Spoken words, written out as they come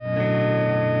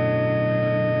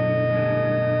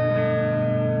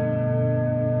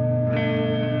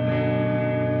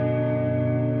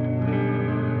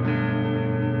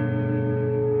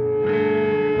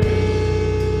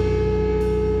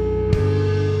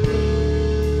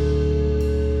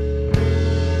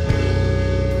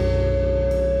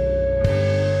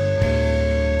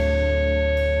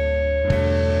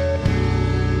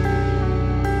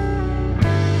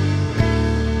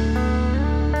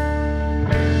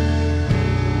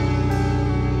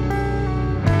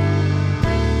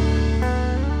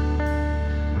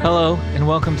Hello, and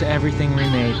welcome to Everything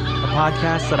Remade, a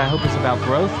podcast that I hope is about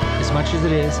growth as much as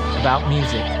it is about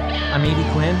music. I'm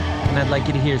Edie Quinn, and I'd like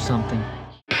you to hear something.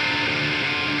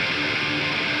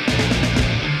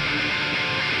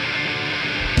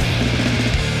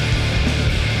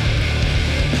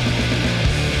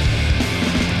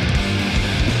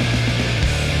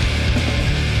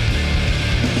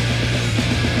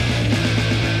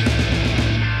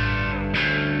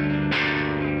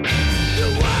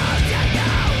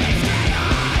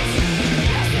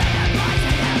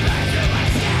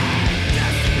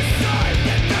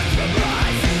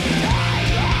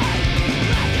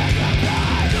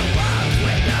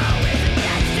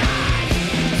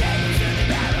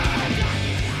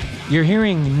 You're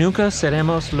hearing Nunca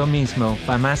Seremos Lo Mismo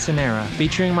by Masanera,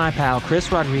 featuring my pal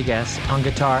Chris Rodriguez on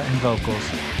guitar and vocals.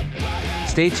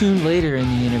 Stay tuned later in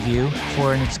the interview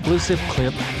for an exclusive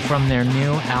clip from their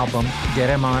new album,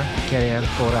 Querer Querer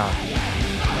Orar.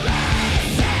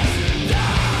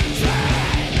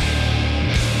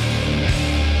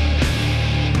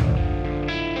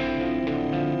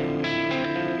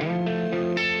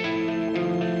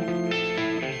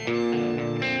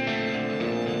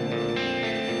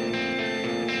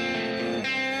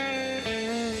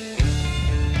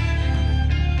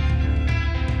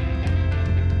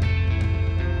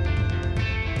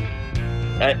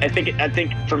 I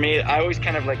think for me, I always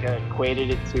kind of like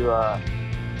equated it to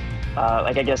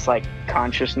like I guess like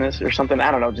consciousness or something.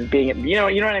 I don't know, just being you know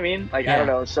what I mean? Like yeah. I don't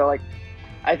know. So like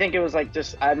I think it was like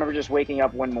I remember just waking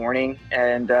up one morning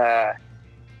and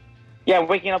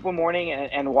waking up one morning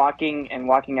and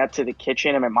walking up to the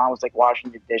kitchen, and my mom was like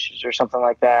washing the dishes or something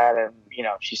like that, and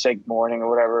she said good morning or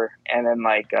whatever, and then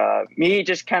like me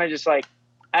just kind of just like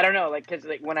I don't know, like because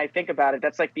like when I think about it,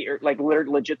 that's like the like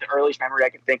legit the earliest memory I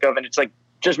can think of, and it's like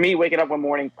just me waking up one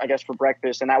morning, I guess, for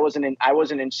breakfast, and I wasn't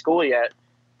in school yet,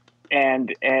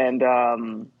 and I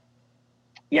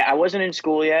wasn't in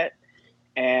school yet,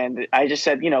 and I just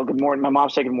said, good morning. My mom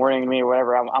said good morning to me or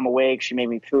whatever. I'm awake. She made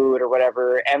me food or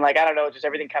whatever, and like I don't know, just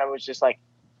everything kind of was just like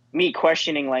me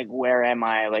questioning like where am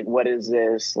I, like what is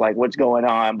this, like what's going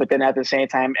on, but then at the same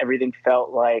time everything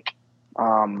felt like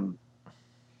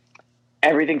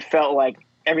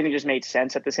everything just made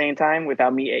sense at the same time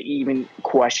without me even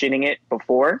questioning it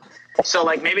before. So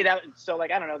like maybe I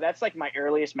don't know, that's like my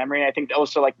earliest memory. And I think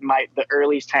also like the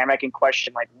earliest time I can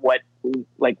question like what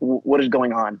is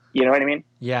going on. You know what I mean?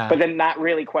 Yeah. But then not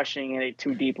really questioning it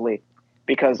too deeply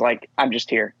because like I'm just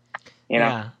here. You know?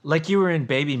 Yeah. Like you were in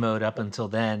baby mode up until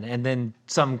then, and then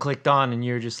something clicked on and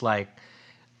you're just like,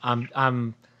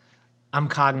 I'm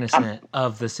cognizant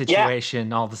of the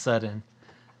situation all of a sudden.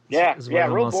 Yeah,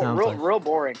 real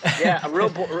boring. Yeah,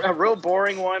 a real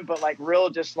boring one, but like real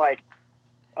just like,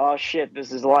 oh shit,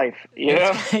 this is life. You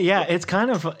know? Yeah, it's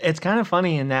kind of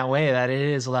funny in that way that it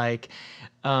is like,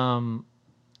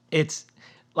 it's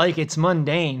like it's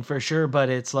mundane for sure, but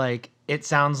it's like it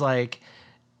sounds like,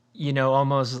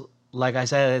 almost like I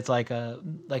said, it's like the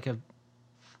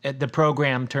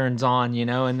program turns on,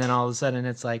 and then all of a sudden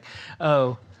it's like,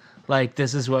 oh, like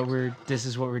this is what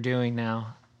we're doing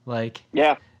now, like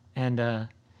yeah. And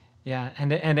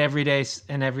and every day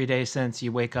since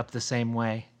you wake up the same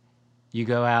way, you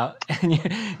go out and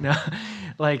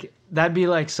like that'd be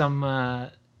like some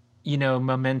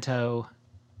Memento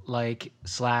like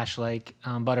 / like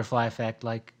Butterfly Effect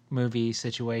like movie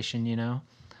situation,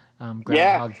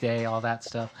 Groundhog Day, all that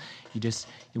stuff. You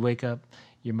wake up,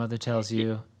 your mother tells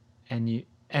you,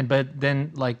 but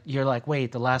then like you're like,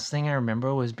 wait, the last thing I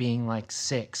remember was being like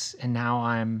 6, and now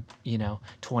I'm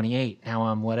 28. Now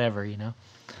I'm whatever.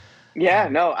 Yeah,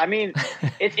 no, I mean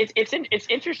it's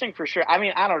interesting for sure. I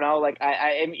mean, I don't know, like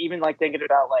I am even like thinking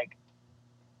about like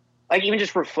even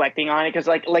just reflecting on it because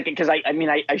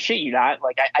I shit you not,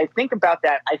 like I think about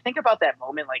that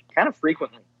moment like kind of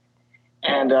frequently,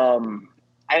 and I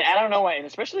don't know why, and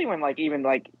especially when like even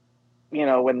like.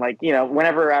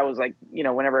 Whenever I was like,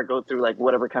 whenever I go through like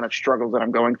whatever kind of struggles that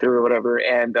I'm going through or whatever.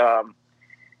 And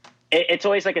it's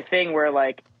always like a thing where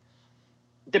like,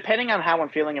 depending on how I'm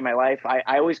feeling in my life,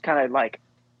 I always kind of like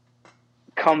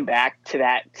come back to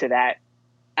that.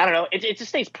 I don't know. It just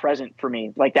stays present for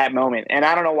me, like that moment. And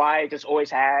I don't know why, it just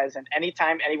always has. And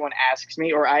anytime anyone asks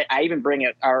me, or I even bring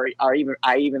it, or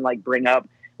I even like bring up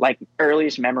like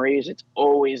earliest memories, it's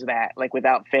always that, like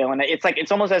without failing.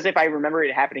 It's almost as if I remember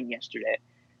it happening yesterday,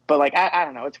 but like, I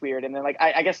don't know, it's weird. And then like,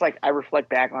 I guess like I reflect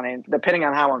back on it, and depending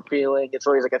on how I'm feeling, it's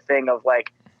always like a thing of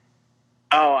like,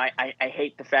 oh, I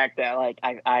hate the fact that like,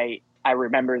 I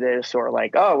remember this, or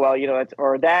like, oh, well, it's,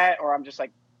 or that, or I'm just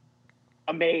like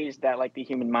amazed that like the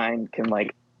human mind can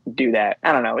like do that.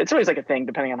 I don't know. It's always like a thing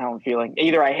depending on how I'm feeling.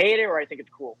 Either I hate it or I think it's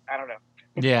cool. I don't know.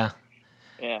 Yeah.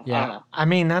 Yeah. I don't Yeah. know. I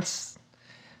mean, that's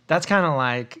kind of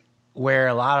like where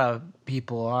a lot of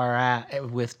people are at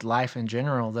with life in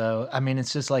general, though. I mean,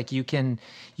 it's just like you can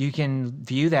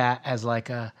view that as like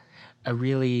a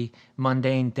really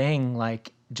mundane thing,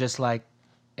 like just like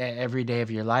every day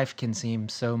of your life can seem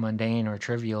so mundane or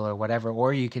trivial or whatever,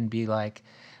 or you can be like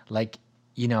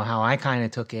how I kind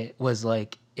of took it was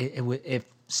like it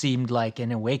seemed like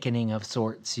an awakening of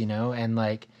sorts, and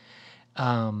like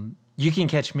you can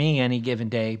catch me any given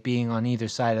day being on either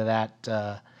side of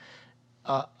that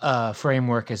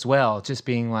framework as well, just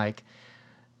being like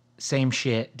same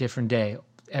shit, different day,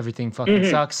 everything fucking Hmm.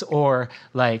 sucks, or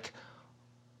like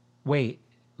wait,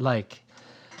 like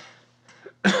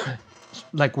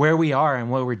like where we are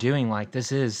and what we're doing, like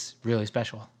this is really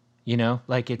special,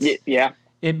 like Yeah.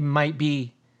 it might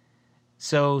be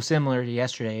so similar to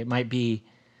yesterday, it might be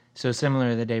so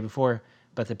similar to the day before,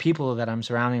 but the people that I'm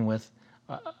surrounding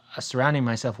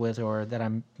myself with, or that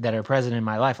are present in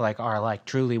my life, like are like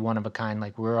truly one of a kind.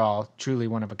 Like we're all truly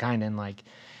one of a kind, and like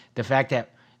the fact that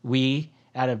we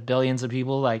out of billions of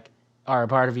people like are a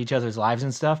part of each other's lives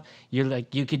and stuff. You're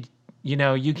like you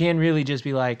can really just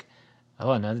be like,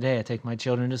 oh, another day I take my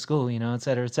children to school, et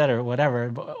cetera,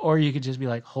 whatever. Or you could just be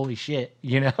like, holy shit,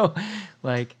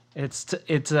 like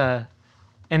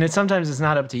and sometimes it's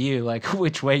not up to you, like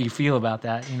which way you feel about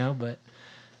that, but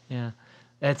yeah,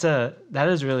 that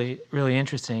is really really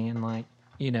interesting, and like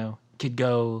could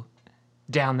go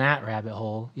down that rabbit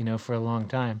hole, for a long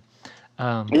time.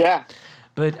 Yeah.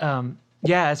 But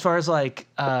yeah, as far as like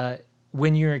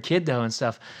when you were a kid though and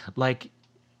stuff, like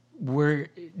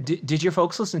did your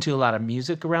folks listen to a lot of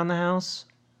music around the house?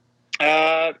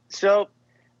 So,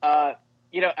 uh,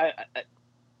 you know,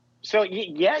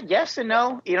 yeah, yes and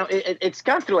no. It's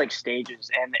gone through like stages,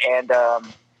 and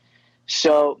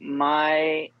so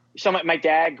my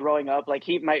dad growing up, like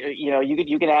he might,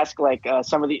 you could ask like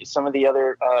some of the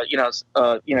other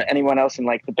anyone else in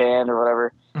like the band or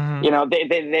whatever.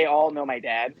 Mm-hmm. They all know my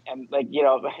dad, and like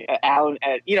Alan.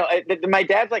 My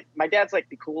dad's like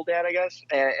the cool dad, I guess,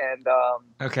 and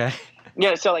Okay.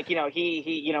 yeah, so like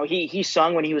he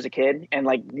sung when he was a kid, and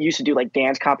like used to do like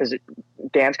dance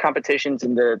competitions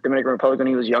in the Dominican Republic when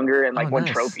he was younger, and Oh, like won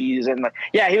nice. trophies, and like,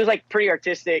 yeah, he was like pretty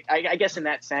artistic, I guess, in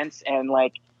that sense. And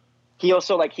like he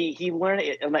also like he learned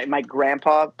it. My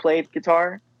grandpa played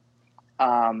guitar.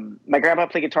 My grandpa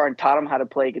played guitar and taught him how to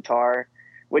play guitar,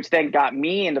 which then got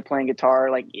me into playing guitar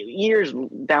like years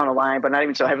down the line, but not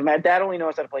even so heavy. My dad only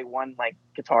knows how to play one like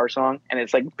guitar song, and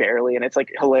it's like barely, and it's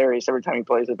like hilarious every time he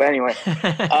plays it. But anyway,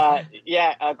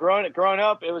 yeah, growing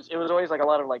up, it was always like a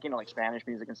lot of like like Spanish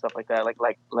music and stuff like that, like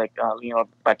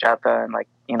bachata and like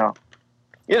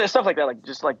yeah, stuff like that, like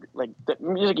just like the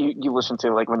music you listen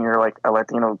to like when you're like a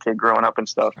Latino kid growing up and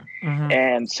stuff. Mm-hmm.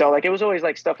 And so like it was always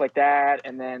like stuff like that,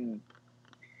 and then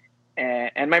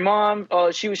and my mom,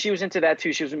 oh, she was into that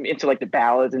too. She was into like the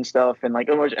ballads and stuff, and like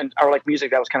or like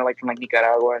music that was kind of like from like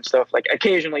Nicaragua and stuff. Like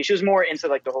occasionally, she was more into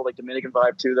like the whole like Dominican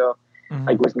vibe too, though, Mm-hmm.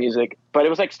 like with music. But it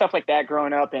was like stuff like that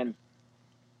growing up, and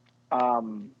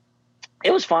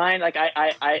it was fine. Like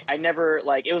I never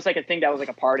like it was like a thing that was like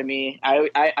a part of me.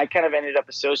 I kind of ended up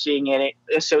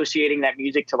associating that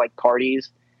music to like parties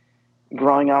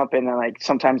growing up, and then like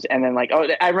sometimes, and then like, oh,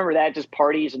 I remember that, just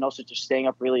parties, and also just staying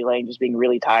up really late and just being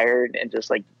really tired, and just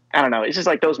like I don't know, it's just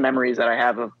like those memories that I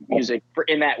have of music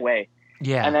in that way.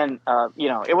 Yeah. And then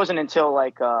it wasn't until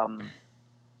like I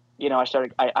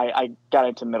got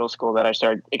into middle school that I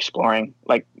started exploring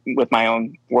like with my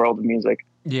own world of music.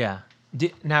 Yeah.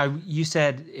 Now you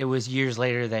said it was years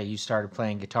later that you started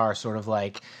playing guitar, sort of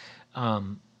like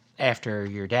after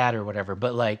your dad or whatever.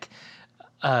 But like,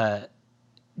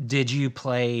 did you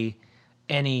play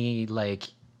any like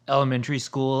elementary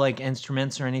school like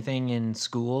instruments or anything in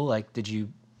school? Like, did you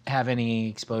have any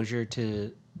exposure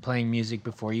to playing music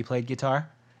before you played guitar?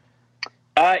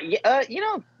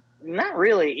 Yeah, not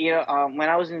really. When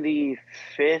I was in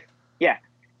fifth, yeah,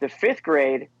 the fifth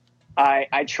grade,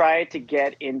 I tried to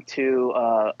get into.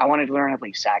 I wanted to learn how to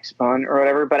play saxophone or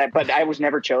whatever, but I was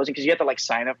never chosen because you have to like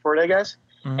sign up for it, I guess.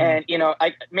 Mm-hmm. And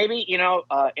I maybe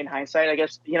in hindsight, I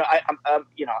guess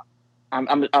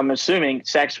I'm assuming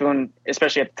saxophone,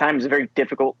 especially at the time, is a very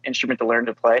difficult instrument to learn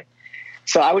to play.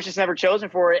 So I was just never chosen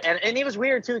for it, and it was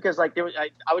weird too because like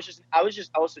I was just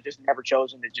also just never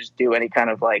chosen to just do any kind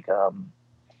of like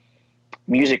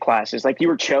music classes. Like you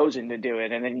were chosen to do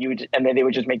it, and then they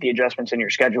would just make the adjustments in your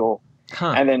schedule,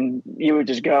 Huh. and then you would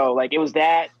just go. Like it was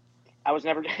that I was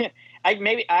never. I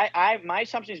my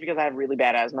assumption is because I had really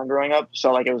bad asthma growing up,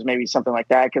 so like it was maybe something like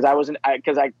that because I wasn't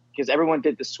because everyone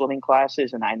did the swimming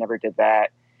classes and I never did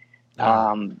that.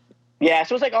 Uh, Yeah,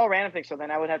 so it was like all random things. So then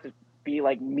I would have to be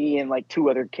like me and like two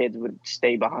other kids would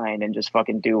stay behind and just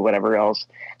fucking do whatever else.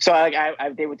 So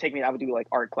they would take me. I would do like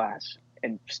art class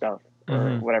and stuff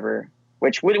or whatever.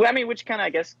 Which kind of I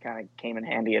guess kind of came in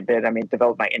handy a bit. I mean,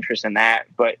 developed my interest in that.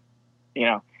 But you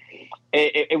know,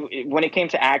 when it came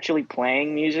to actually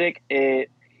playing music,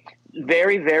 it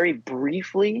very, very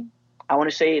briefly, I want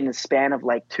to say in the span of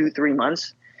like 2-3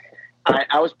 months,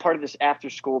 I was part of this after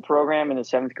school program in the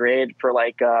 7th grade for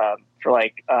I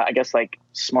guess like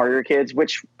smarter kids,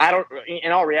 which I don't,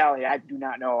 in all reality, I do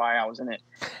not know why I was in it,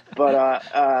 but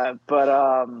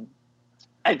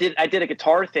I did a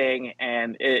guitar thing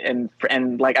and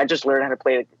like I just learned how to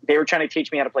play. They were trying to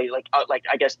teach me how to play like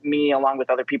I guess me along with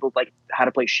other people like how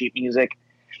to play sheet music.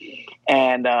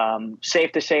 And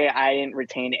safe to say, I didn't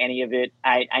retain any of it.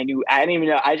 I didn't even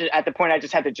know. At the point I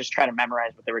just had to just try to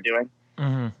memorize what they were doing.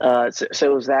 So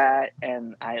it was that,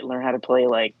 and I learned how to play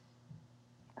like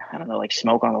I don't know, like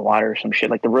Smoke on the Water or some shit,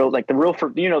 like the real for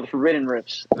the forbidden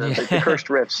riffs, the cursed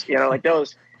riffs, like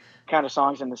those kind of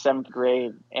songs in the 7th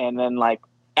grade. And then like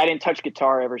I didn't touch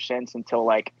guitar ever since until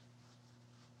like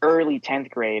early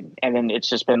 10th grade, and then it's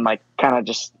just been like kind of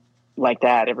just like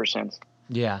that ever since.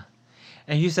 Yeah.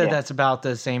 And you said that's about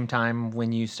the same time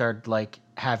when you started like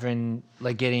having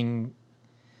like getting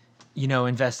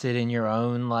invested in your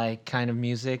own like kind of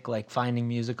music, like finding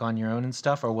music on your own and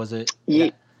stuff, or was it?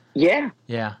 Yeah. I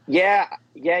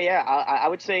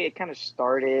would say it kind of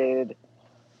started,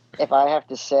 if I have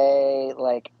to say,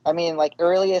 like, I mean, like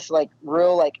earliest, like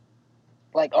real,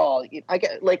 I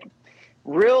get like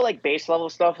real, like base level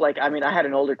stuff. Like, I mean, I had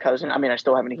an older cousin. I mean, I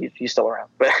still have he's still around,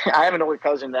 but I have an older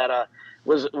cousin that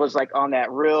was like on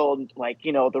that real, like,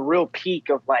 the real peak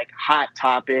of like Hot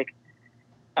Topic,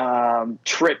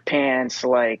 Trip Pants,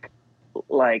 like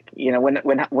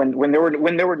when there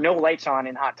were no lights on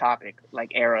in Hot Topic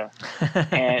like era,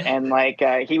 and like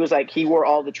he was like he wore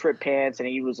all the Trip Pants, and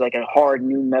he was like a hard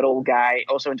new metal guy,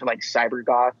 also into like cyber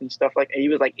goth and stuff. Like he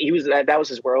was that was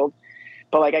his world.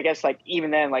 But like I guess like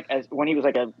even then, like when he was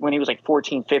like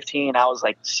 14, 15, I was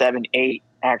like 7, 8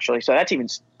 actually. So that's even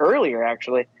earlier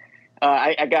actually.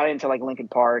 I got into like Linkin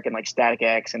Park and like Static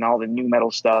X and all the new metal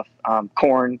stuff,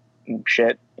 Korn and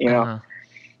shit, But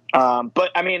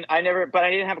I mean, I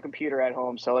didn't have a computer at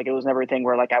home. So like, it was never a thing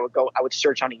where like I would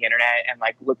search on the internet and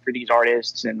like look for these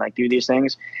artists and like do these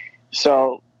things.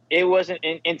 So it wasn't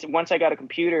once I got a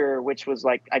computer, which was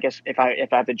like, I guess if I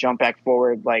have to jump back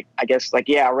forward, like, I guess like,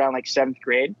 around like 7th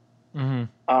grade,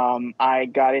 I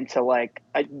got into like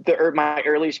my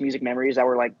earliest music memories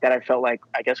that I felt like,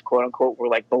 I guess, quote unquote, were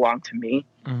like belonged to me.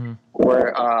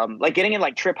 Or like getting in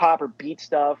like trip hop or beat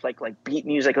stuff, like beat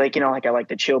music, like like I like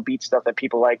the chill beat stuff that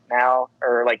people like now,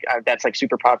 or like that's like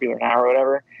super popular now or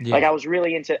whatever. Like I was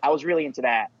really into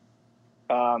that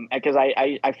because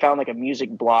I found like a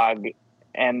music blog,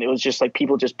 and it was just like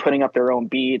people just putting up their own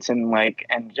beats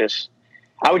and just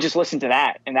I would just listen to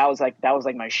that, and that was like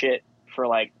my shit for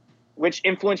like, which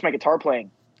influenced my guitar playing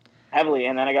heavily.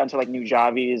 And then I got into like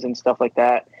Nujavis and stuff like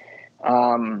that.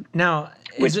 Now,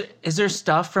 is there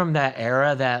stuff from that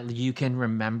era that you can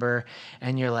remember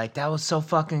and you're like, that was so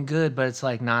fucking good, but it's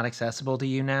like not accessible to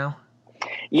you now?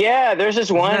 Yeah, there's this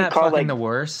one called like The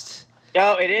Worst.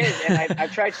 Oh, it is, and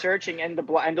I've tried searching and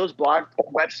those blog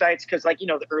websites, because like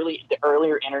the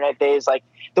earlier internet days, like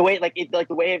the way the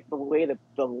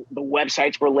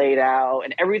websites were laid out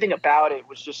and everything about it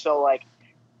was just so like.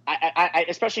 I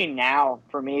especially now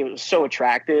for me, it was so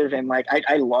attractive, and like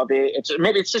I love it.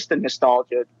 Maybe it's just the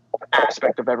nostalgia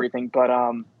aspect of everything, but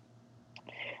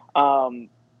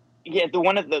the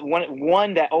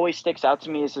one that always sticks out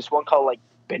to me is this one called like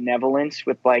Benevolence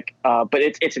with like but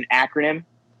it's an acronym,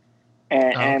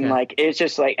 and like it's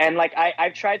just like, and like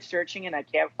I've tried searching and I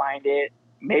can't find it.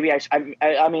 Maybe I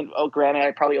mean, granted, I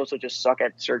probably also just suck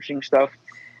at searching stuff.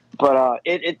 But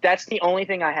that's the only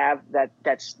thing I have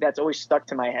that's always stuck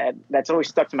to my head. That's always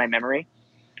stuck to my memory.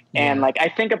 And like I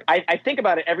think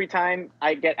about it every time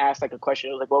I get asked like a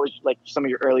question. Like, what was like some of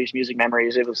your earliest music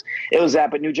memories? It was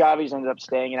that. But Nujavis ended up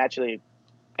staying and actually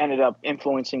ended up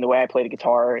influencing the way I played the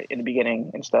guitar in the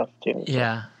beginning and stuff too. So.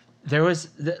 Yeah, there was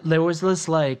this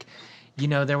like,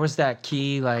 there was that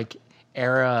key like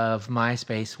era of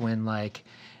MySpace when like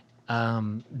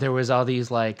there was all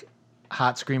these like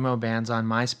hot screamo bands on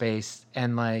MySpace,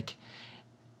 and like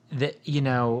it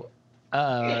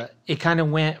kind of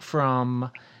went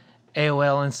from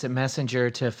AOL Instant Messenger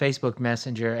to Facebook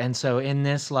Messenger, and so in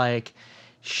this like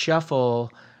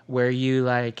shuffle where you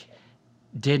like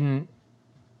didn't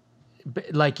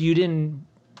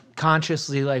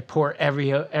consciously like port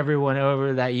everyone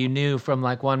over that you knew from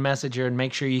like one messenger and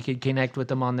make sure you could connect with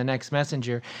them on the next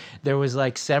messenger, there was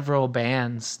like several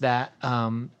bands that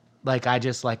like I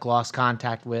just like lost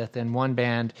contact with, and one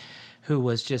band who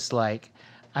was just like,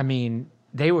 I mean,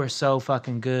 they were so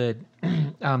fucking good.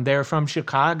 They were from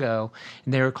Chicago,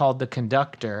 and they were called The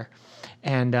Conductor,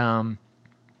 and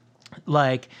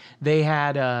like they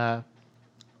had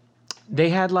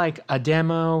like a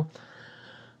demo,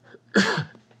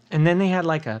 and then they had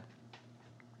like a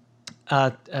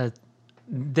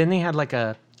then they had like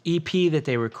a EP that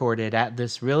they recorded at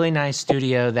this really nice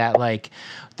studio that like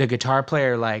the guitar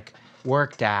player like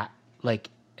worked at, like,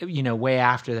 you know, way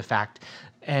after the fact.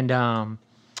 And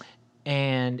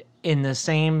in the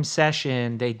same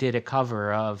session they did a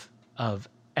cover of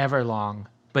Everlong,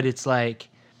 but it's like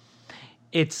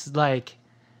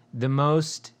the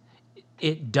most,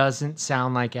 it doesn't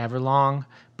sound like Everlong,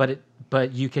 but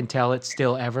you can tell it's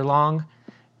still Everlong.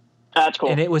 That's cool.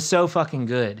 And it was so fucking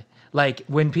good. Like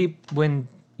when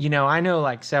you know, I know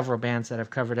like several bands that have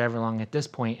covered Everlong at this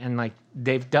point, and like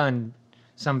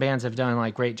some bands have done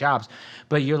like great jobs,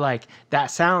 but you're like, that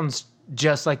sounds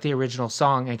just like the original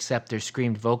song, except there's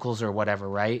screamed vocals or whatever,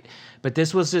 right? But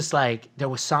this was just like, there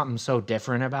was something so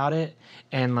different about it,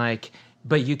 and like,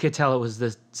 but you could tell it was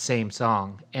the same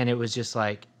song, and it was just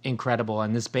like incredible.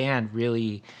 And this band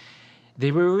really,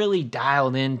 they were really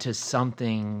dialed into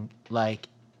something like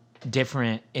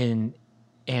different and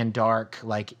dark,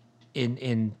 like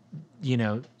in you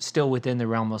know, still within the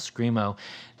realm of screamo,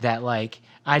 that like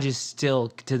I just still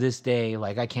to this day,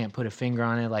 like I can't put a finger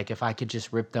on it. Like if I could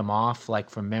just rip them off like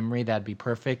from memory, that'd be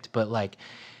perfect. But like,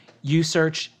 you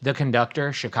search The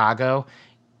Conductor Chicago,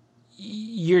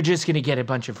 you're just gonna get a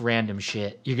bunch of random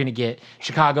shit. You're gonna get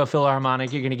Chicago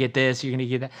Philharmonic, you're gonna get this, you're gonna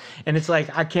get that, and it's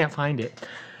like I can't find it.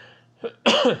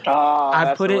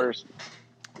 I've put it.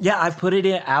 Yeah, I've put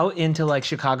it out into like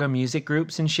Chicago music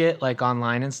groups and shit, like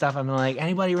online and stuff. I'm like,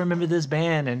 anybody remember this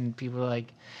band? And people are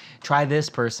like, try this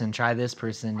person.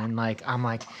 And like, I'm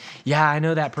like, yeah, I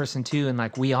know that person too. And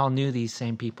like, we all knew these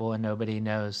same people, and nobody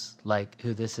knows like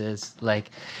who this is. Like,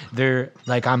 they're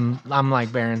like, I'm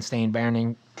like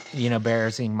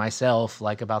embarrassing myself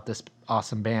like about this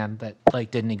awesome band that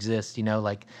like didn't exist, you know,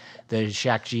 like the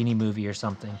Shaq Genie movie or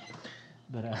something.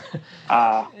 But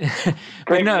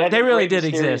but no, they really did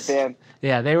exist. Band.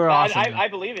 Yeah, they were awesome. I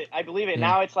believe it. Yeah.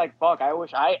 Now it's like, fuck. I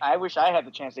wish I had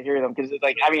the chance to hear them, because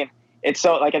like, I mean, it's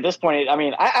so like at this point. I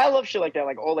mean, I love shit like that.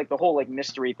 Like, oh, like the whole like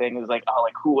mystery thing is like, oh,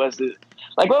 like who was it?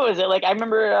 Like, what was it? Like, I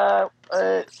remember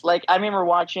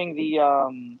watching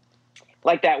the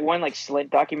like that one like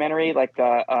Slint documentary, like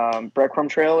the Breadcrumb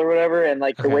Trail or whatever, and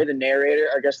like the way the narrator,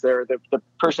 I guess the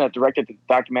person that directed the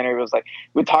documentary was like,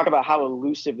 would talk about how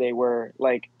elusive they were,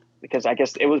 like, because I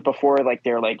guess it was before like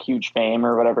their like huge fame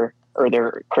or whatever, or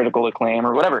their critical acclaim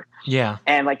or whatever. Yeah.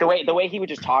 And like the way he would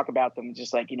just talk about them,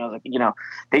 just like,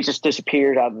 they just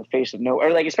disappeared out of the face of nowhere.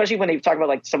 Or like, especially when they talk about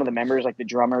like some of the members, like the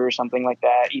drummer or something like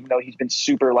that, even though he's been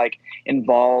super like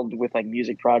involved with like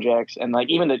music projects, and like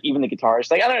even the guitarist,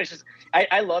 like, I don't know, it's just,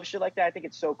 I love shit like that. I think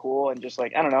it's so cool. And just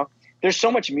like, I don't know, there's so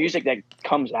much music that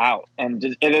comes out and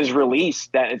it is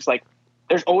released that it's like,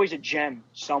 there's always a gem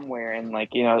somewhere. And like,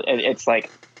 it's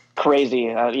like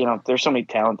crazy. There's so many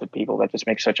talented people that just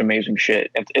make such amazing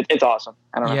shit. It's awesome.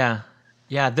 I don't know.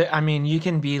 Yeah. I mean, you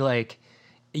can be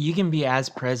as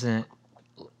present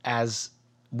as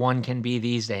one can be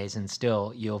these days, and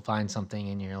still you'll find something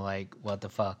and you're like, what the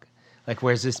fuck? Like,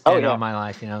 where's this been all my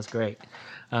life? It's great.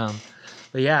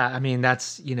 But yeah, I mean,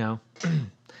 that's,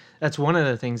 that's one of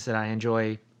the things that I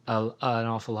enjoy an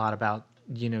awful lot about,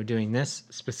 doing this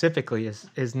specifically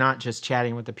is not just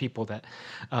chatting with the people that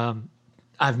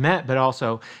I've met, but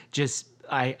also just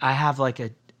I have like a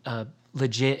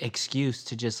legit excuse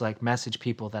to just like message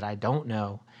people that I don't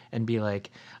know and be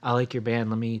like, I like your band.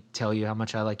 Let me tell you how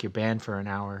much I like your band for an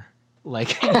hour.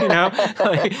 Like,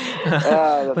 like,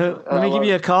 let me give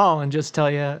you a call and just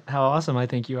tell you how awesome I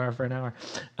think you are for an hour.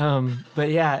 But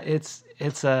yeah, it's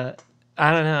I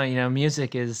don't know,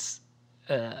 music is,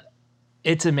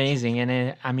 it's amazing.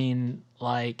 And I mean,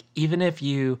 like,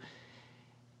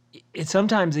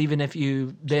 sometimes even if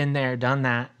you've been there, done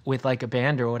that with like a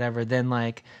band or whatever, then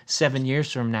like 7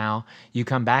 years from now, you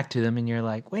come back to them and you're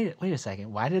like, wait a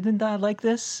second, why didn't I like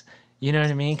this? You know what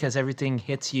I mean? Because everything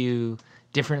hits you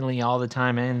differently all the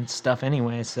time and stuff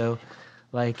anyway. So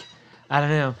like, I don't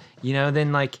know,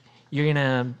 then like you're going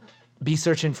to be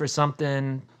searching for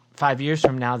something 5 years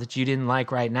from now that you didn't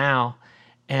like right now,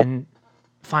 and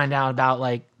find out about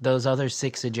like those other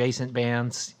 6 adjacent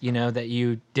bands, that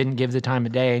you didn't give the time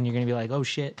of day, and you're going to be like, oh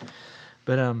shit.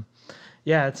 But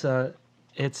yeah, it's a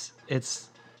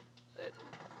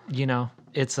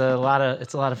lot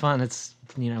of fun. It's,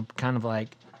 kind of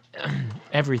like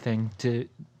everything to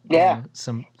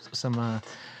some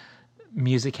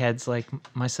music heads like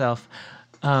myself.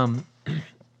 Yeah,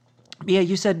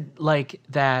 you said like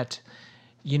that,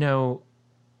 you know,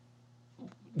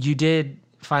 you did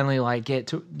finally like get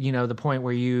to, you know, the point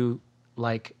where you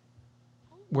like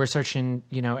were searching,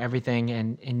 you know, everything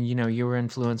and, you know, you were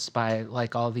influenced by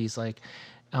like all these like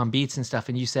beats and stuff.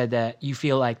 And you said that you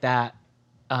feel like that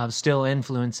still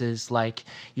influences like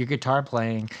your guitar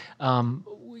playing.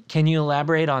 Can you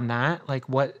elaborate on that? Like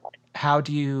how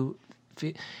do you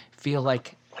feel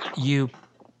like you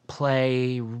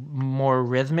play more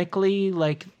rhythmically,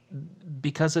 like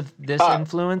because of this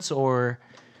influence, or?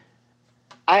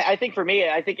 I think for me,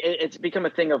 I think it's become a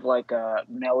thing of like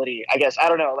melody. I guess I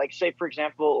don't know. Like, say for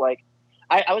example, like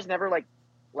I was never like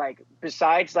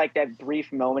besides like that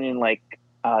brief moment in like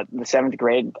the seventh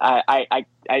grade, I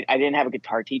didn't have a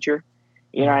guitar teacher.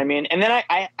 You know what I mean? And then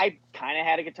I kind of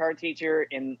had a guitar teacher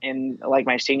in like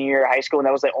my senior year of high school, and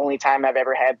that was the only time I've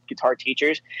ever had guitar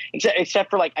teachers, except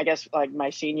for like I guess like my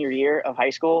senior year of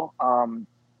high school.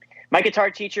 My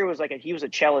guitar teacher was like he was a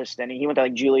cellist, and he went to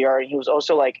like Juilliard, and he was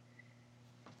also like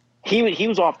he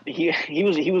was off he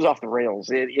was off the rails.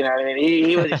 You know what I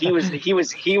mean?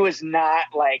 He was not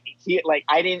like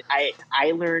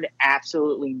I learned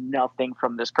absolutely nothing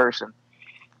from this person.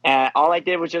 And all I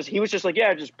did was he was just like,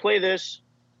 yeah, just play this,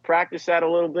 practice that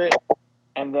a little bit,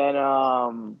 and then,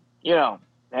 you know,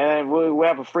 and we'll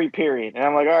have a free period. And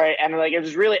I'm like, all right. And like, it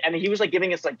was really, and he was like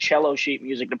giving us like cello sheet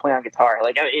music to play on guitar.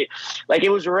 Like, it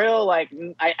was real, like,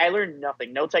 I learned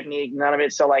nothing, no technique, none of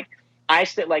it. So like, I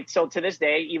still like, so to this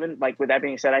day, even like with that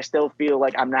being said, I still feel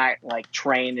like I'm not like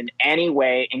trained in any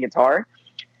way in guitar.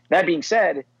 That being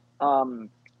said,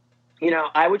 you know,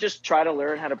 I would just try to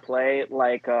learn how to play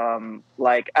like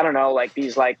I don't know, like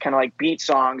these like kind of like beat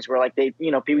songs where like they,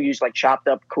 you know, people use like chopped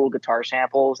up cool guitar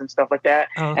samples and stuff like that.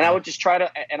 Okay. And I would just try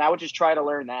to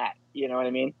learn that, you know what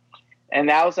I mean? And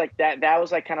that was like that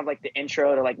was like kind of like the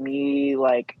intro to like me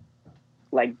like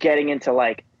getting into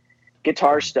like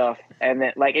guitar stuff, and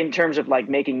then like in terms of like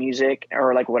making music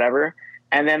or like whatever.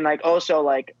 And then like also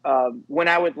like when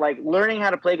I would like learning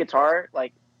how to play guitar,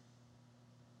 like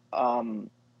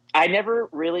I never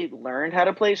really learned how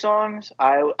to play songs.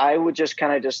 I would just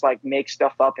kind of just like make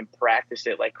stuff up and practice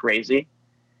it like crazy.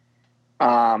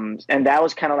 And that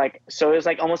was kind of like, so it was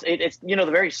like almost, it's, you know,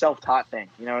 the very self-taught thing,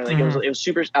 you know, like it was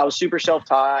super, I was super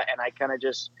self-taught, and I kind of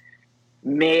just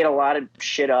made a lot of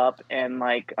shit up, and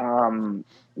like,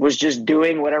 was just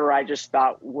doing whatever I just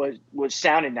thought was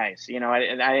sounded nice. You know, I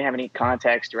didn't have any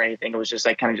context or anything. It was just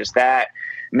like kind of just that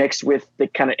mixed with the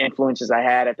kind of influences I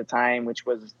had at the time, which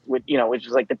was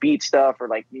like the beat stuff or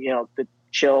like, you know, the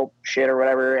chill shit or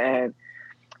whatever. And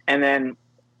then,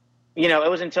 you know,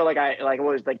 it was until like it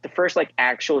was like the first like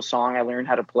actual song I learned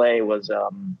how to play was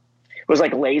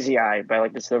like Lazy Eye by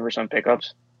like the Silversun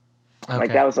Pickups. Okay.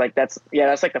 Like that was like that's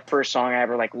like the first song I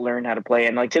ever like learned how to play.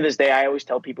 And like to this day I always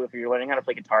tell people, if you're learning how to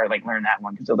play guitar, like learn that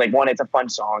one, because like one, it's a fun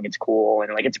song, it's cool,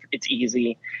 and like it's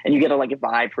easy, and you get a like a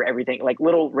vibe for everything, like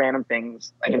little random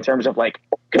things like in terms of like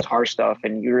guitar stuff,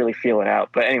 and you really feel it out.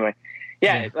 But anyway,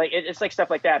 yeah. Like it's like stuff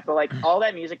like that. But like all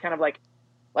that music kind of like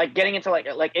getting into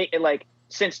like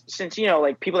since you know,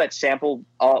 like people that sample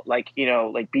all like, you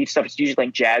know, like beat stuff, it's usually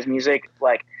like jazz music,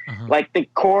 like like the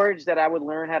chords that I would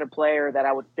learn how to play or that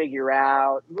I would figure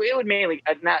out, it would mainly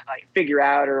not like figure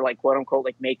out or like quote unquote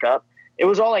like make up. It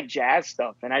was all like jazz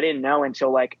stuff, and I didn't know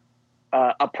until like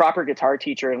a proper guitar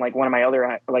teacher in like one of my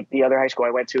other like the other high school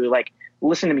I went to like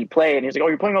listened to me play, and he's like, oh,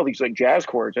 you're playing all these like jazz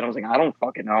chords, and I was like, I don't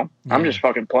fucking know. I'm just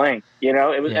fucking playing, you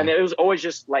know. It was and it was always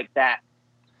just like that.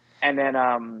 And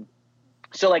then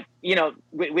so like, you know,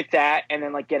 with that, and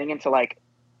then like getting into like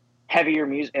heavier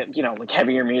music, you know, like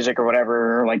heavier music or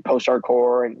whatever, or like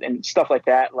post-hardcore and stuff like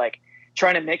that, like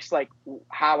trying to mix like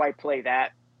how I play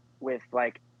that with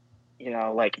like, you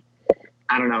know, like,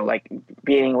 I don't know, like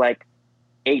being like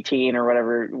 18 or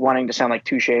whatever, wanting to sound like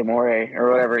Touche Amore or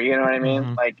whatever, you know what I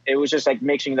mean? Like it was just like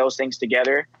mixing those things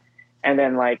together. And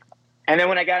then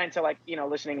when I got into like, you know,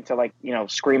 listening to like, you know,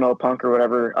 screamo punk or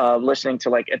whatever, listening to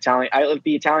like the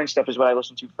Italian stuff is what I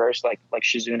listened to first, like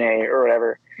Shizune or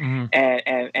whatever.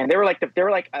 And they were like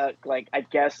I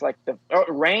guess like the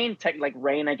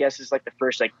Rain, I guess is like the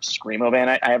first like screamo band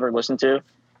I ever listened to.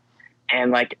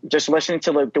 And like just listening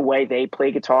to like the way they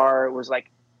play guitar was like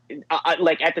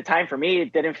at the time for me,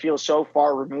 it didn't feel so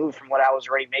far removed from what I was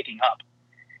already making up.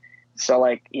 So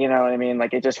like, you know what I mean?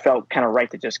 Like it just felt kind of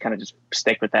right to just kind of just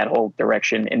stick with that whole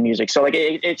direction in music. So like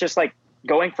it just like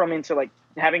going from into like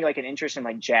having like an interest in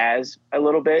like jazz a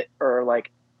little bit, or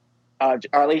like or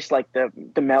at least like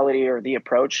the melody or the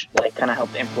approach, like kind of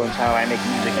helped influence how I make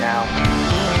music now.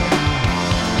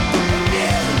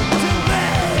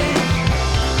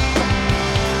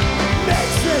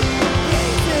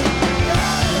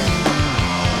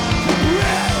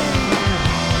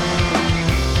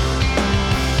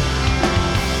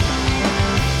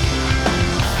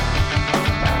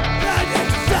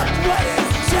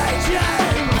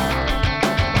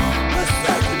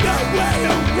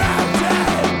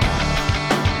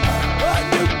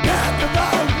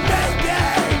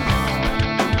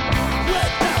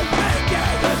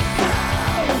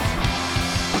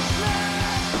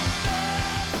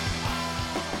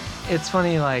 it's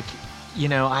funny, like, you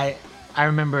know, I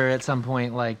remember at some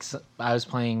point, like, I was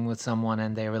playing with someone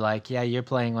and they were like, yeah, you're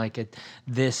playing like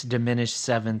this diminished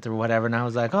seventh or whatever. And I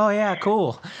was like, oh, yeah,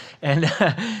 cool. And,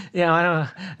 you know,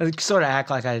 I sort of act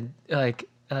like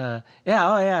yeah,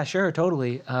 oh, yeah, sure,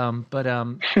 totally.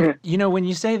 You know, when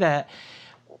you say that,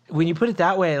 when you put it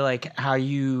that way, like how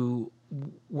you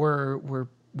were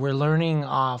learning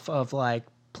off of like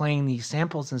playing these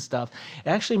samples and stuff, it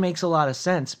actually makes a lot of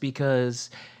sense because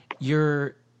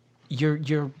you're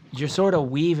you're sort of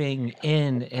weaving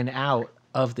in and out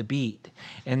of the beat,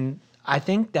 and I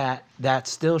think that that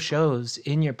still shows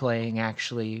in your playing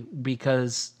actually,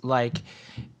 because like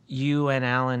you and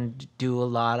Alan do a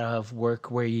lot of work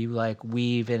where you like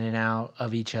weave in and out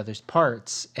of each other's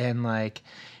parts, and like,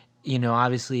 you know,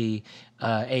 obviously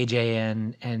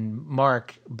AJ and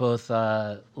Mark both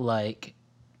like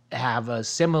have a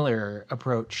similar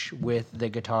approach with the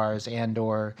guitars and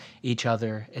or each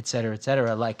other, et cetera, et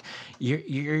cetera. Like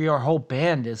your whole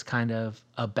band is kind of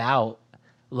about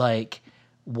like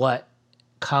what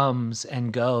comes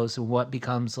and goes and what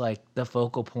becomes like the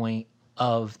focal point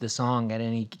of the song at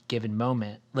any given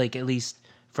moment, like at least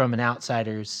from an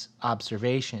outsider's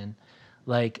observation.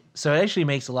 Like, so it actually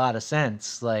makes a lot of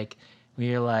sense. Like when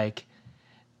you're like,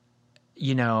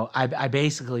 you know, I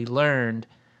basically learned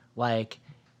like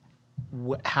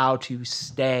how to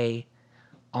stay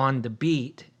on the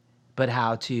beat, but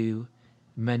how to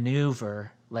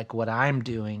maneuver like what I'm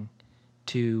doing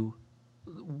to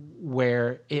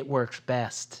where it works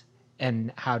best,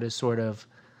 and how to sort of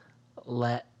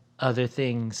let other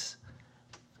things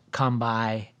come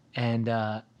by and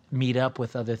meet up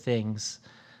with other things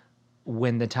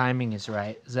when the timing is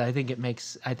right. So I think that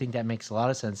makes a lot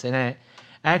of sense. And I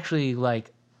actually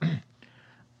like,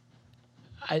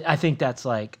 I think that's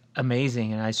like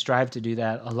amazing, and I strive to do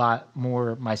that a lot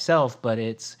more myself, but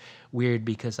it's weird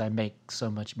because I make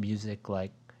so much music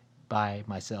like by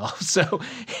myself. So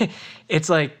it's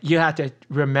like you have to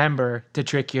remember to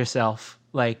trick yourself,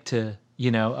 like to,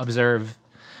 you know, observe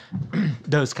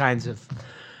those kinds of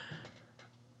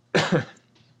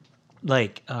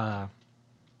like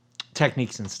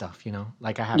techniques and stuff, you know,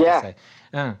 like I have to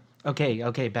say,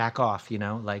 okay, back off, you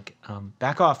know, like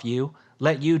back off, you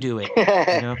let you do it,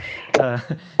 you know.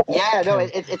 Yeah, no,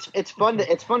 it's fun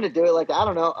to do it. Like, I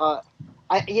don't know,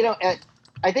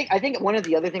 I think one of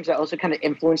the other things that also kind of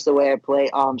influenced the way I play,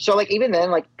 so like even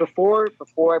then, like before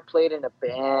I played in a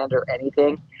band or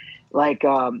anything, like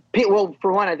well,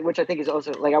 for one, which I think is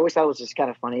also like, I always thought it was just kind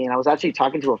of funny, and I was actually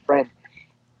talking to a friend.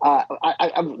 I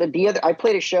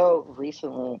played a show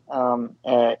recently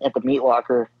at the Meat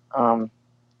Locker,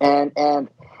 and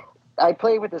I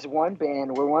played with this one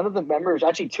band where one of the members,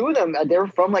 actually two of them, they were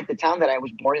from like the town that I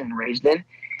was born and raised in,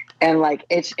 and like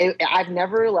I've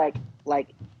never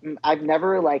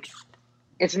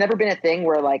it's never been a thing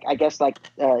where like I guess like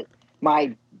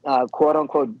my quote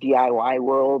unquote DIY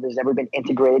world has ever been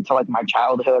integrated to like my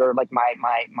childhood, or like my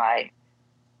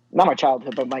not my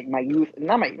childhood, but my youth,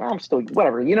 I'm still,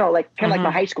 whatever, you know, like kind of like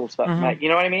my high school stuff, you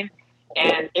know what I mean?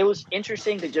 And it was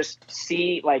interesting to just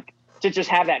see, like, to just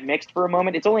have that mixed for a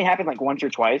moment. It's only happened like once or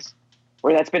twice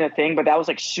where that's been a thing, but that was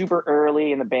like super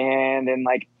early in the band. And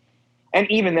like,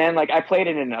 and even then, like I played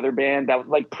in another band that was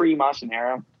like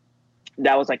pre-Montanero,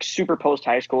 that was like super post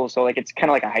high school. So like, it's kind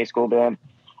of like a high school band.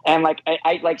 And like,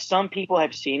 I like some people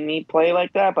have seen me play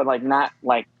like that, but like not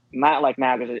like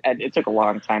now, because it took a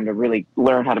long time to really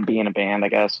learn how to be in a band, I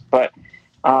guess. But,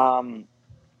 where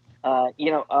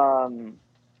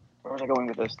was I going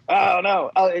with this? Oh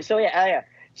no. Oh, so yeah.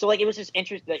 So like, it was just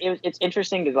interesting. It's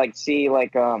interesting to like see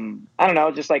like, I don't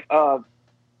know, just like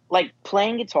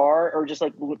playing guitar or just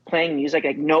like playing music.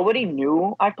 Like nobody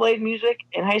knew I played music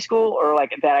in high school, or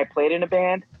like that I played in a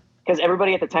band, because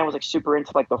everybody at the time was like super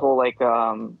into like the whole like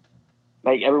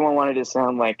everyone wanted to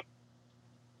sound like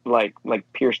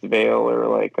Pierce the Veil,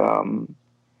 or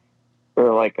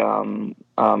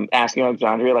Asking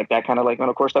Alexandria, like that kind of like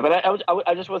metalcore stuff. But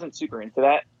I just wasn't super into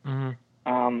that.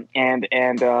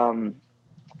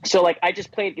 So like I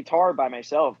just played guitar by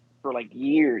myself for like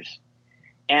years,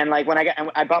 and like when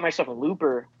I bought myself a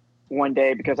looper one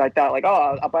day, because I thought like,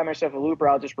 oh, I'll buy myself a looper,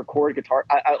 I'll just record guitar,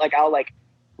 I'll like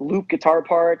loop guitar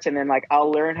parts, and then like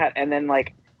I'll learn how, and then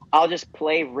like I'll just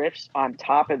play riffs on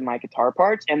top of my guitar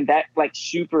parts. And that like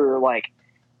super like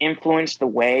influenced the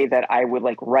way that I would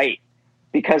like write,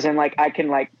 because then like I can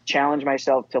like challenge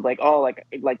myself to like, oh,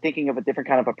 like thinking of a different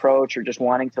kind of approach, or just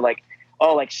wanting to like,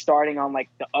 oh, like starting on like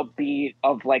the upbeat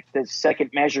of like the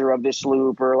second measure of this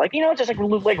loop, or like, you know, just like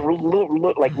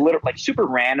super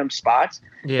random spots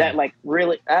that like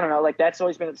really, I don't know, like that's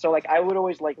always been, so like I would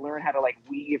always like learn how to like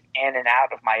weave in and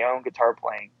out of my own guitar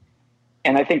playing.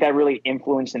 and I think that really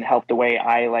influenced and helped the way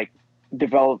I like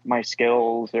develop my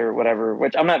skills or whatever.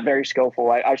 Which I'm not very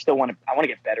skillful. I still want to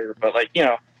get better, but like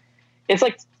it's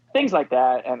like things like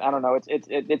that. And I don't know.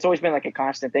 It's always been like a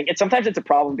constant thing. Sometimes it's a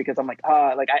problem because I'm like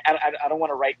like I don't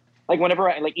want to write like whenever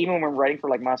like even when I'm writing for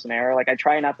like Masonera, like I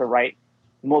try not to write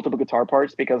multiple guitar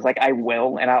parts because like I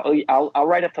will, and I'll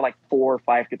write up to like 4 or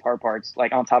 5 guitar parts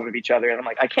like on top of each other, and I'm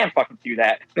like I can't fucking do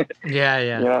that.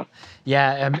 Yeah.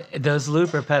 Yeah. Those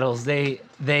looper pedals, they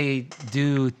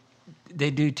do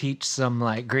teach some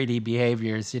like greedy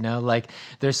behaviors, like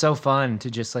they're so fun to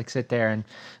just like sit there and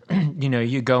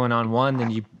you going on one,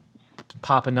 then you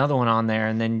pop another one on there,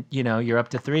 and then you're up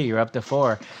to 3, you're up to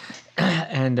 4,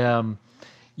 and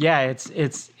yeah,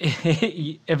 it's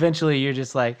eventually you're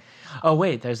just like, oh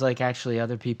wait, there's like actually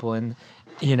other people, and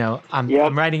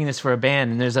I'm writing this for a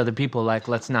band, and there's other people, like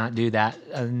let's not do that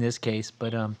in this case.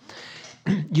 But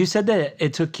you said that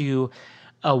it took you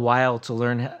a while to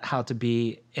learn how to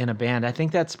be in a band. I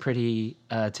think that's pretty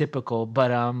typical.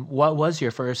 But what was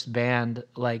your first band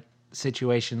like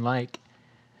situation like?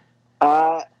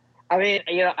 I mean,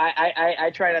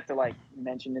 I try not to like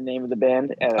mention the name of the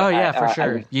band. Oh yeah, for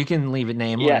sure. You can leave it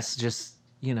nameless. Yeah. Just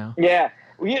Yeah.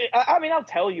 I mean, I'll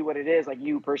tell you what it is, like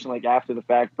you personally, like after the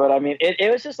fact. But I mean,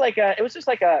 it was just like a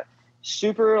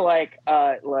super like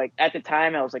at the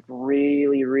time I was like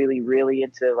really, really, really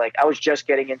into like I was just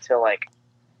getting into like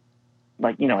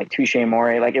Touche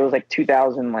Amore. Like it was like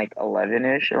 2011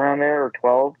 ish around there or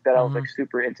 12 that I was like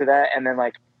super into that, and then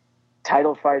like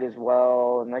Title Fight as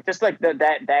well, and like just like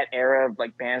that era of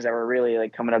like bands that were really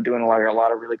like coming up doing a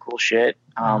lot of really cool shit.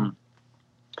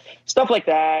 Stuff like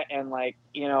that, and like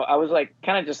I was like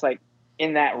kind of just like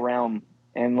in that realm,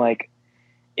 and like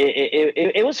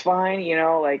it was fine,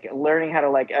 like learning how to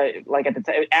like at the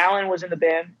time Alan was in the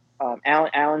band.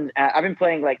 Alan I've been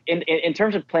playing like in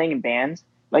terms of playing in bands,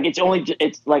 like it's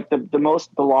like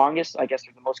the longest, I guess,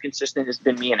 or the most consistent has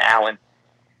been me and Alan.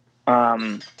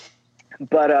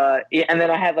 But and then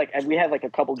we had like a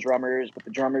couple drummers, but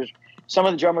some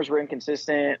of the drummers were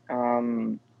inconsistent.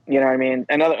 You know what I mean?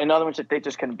 Another ones that they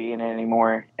just couldn't be in it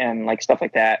anymore, and like stuff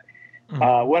like that.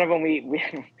 One of them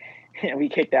we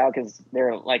kicked out because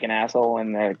they're like an asshole,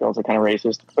 and they're also kind of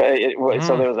racist. But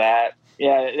so there was that.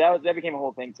 Yeah, that became a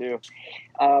whole thing too.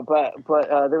 But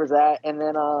there was that, and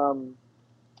then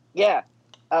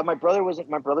my brother was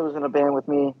in a band with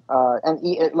me,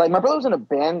 and my brother was in a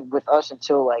band with us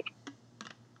until like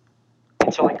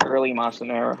early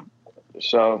Masonera.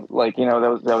 So like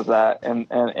that was that, and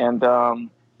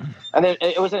then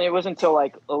it wasn't until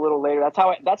like a little later. That's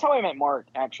how I met Mark,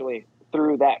 actually,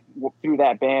 through that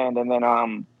band. And then I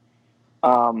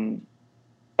don't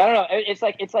know. It's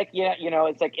like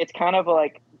it's kind of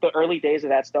like the early days of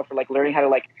that stuff, or like learning how to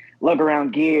like lug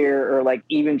around gear, or like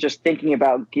even just thinking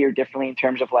about gear differently in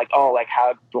terms of like, oh, like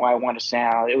how do I want to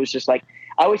sound? It was just like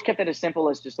I always kept it as simple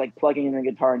as just like plugging in the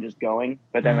guitar and just going.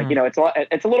 But then like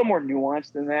it's a little more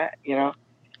nuanced than that, Yeah.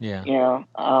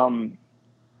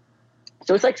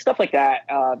 So it's like stuff like that.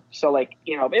 So like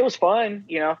it was fun.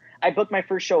 I booked my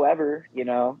first show ever.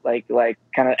 Like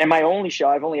kind of, and my only show.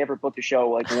 I've only ever booked a show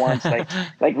like once.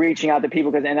 like reaching out to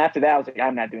people, and after that I was like,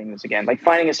 I'm not doing this again. Like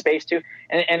finding a space to,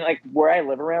 and like where I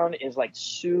live around is like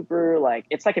super like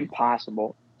it's like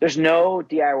impossible. There's no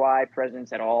DIY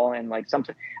presence at all, and like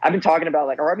sometimes I've been talking about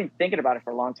I've been thinking about it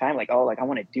for a long time. Like I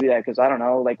want to do that because I don't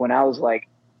know. Like when I was like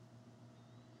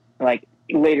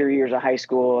later years of high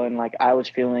school, and like I was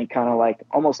feeling kind of like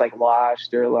almost like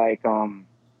lost, or like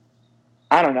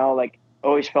I don't know, like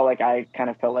always felt like I kind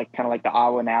of like the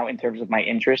odd one out in terms of my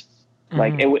interests.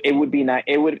 Like it would be nice.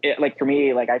 Like for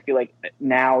me, like I feel like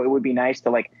now it would be nice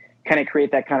to like kind of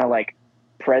create that kind of like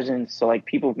presence, so like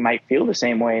people might feel the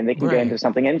same way and they can get into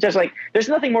something. And just like there's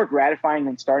nothing more gratifying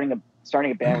than starting a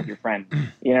band with your friend.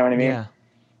 You know what I mean? Yeah.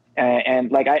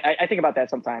 And like I think about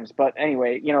that sometimes. But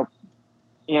anyway,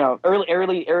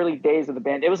 early days of the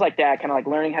band, it was like that, kind of like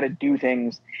learning how to do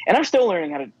things, and I'm still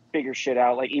learning how to figure shit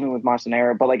out, like even with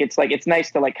Masonera. But like it's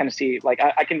nice to like kind of see, like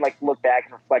I can like look back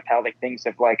and reflect how like things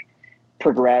have like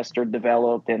progressed or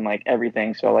developed and like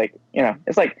everything. So like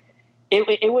it's like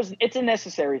it's a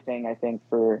necessary thing, I think,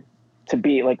 to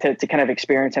be like to kind of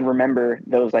experience and remember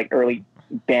those like early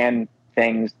band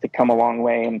things, to come a long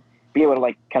way and be able to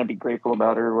like kind of be grateful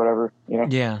about it or whatever.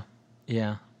 Yeah.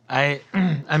 I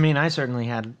mean, I certainly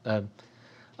had a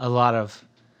lot of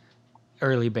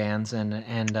early bands, and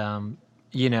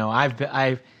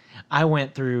I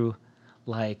went through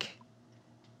like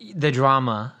the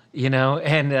drama,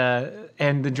 and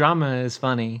the drama is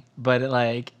funny, but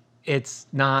like it's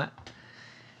not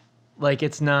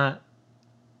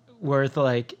worth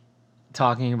like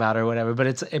talking about or whatever. But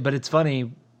it's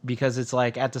funny because it's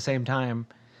like at the same time,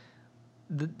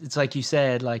 it's like you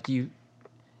said, like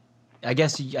I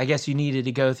guess you needed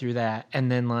to go through that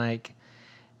and then like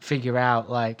figure out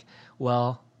like,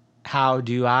 well, how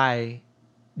do I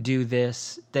do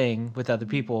this thing with other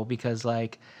people? Because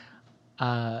like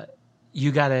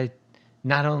you gotta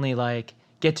not only like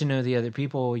get to know the other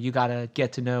people, you gotta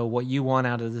get to know what you want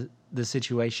out of the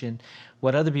situation,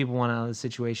 what other people want out of the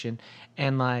situation,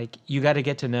 and like you gotta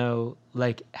get to know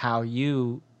like how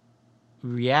you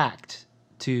react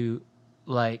to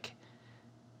like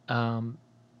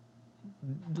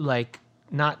like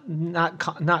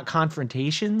not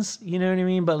confrontations, you know what I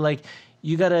mean, but like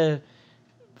you gotta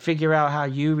figure out how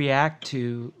you react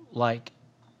to like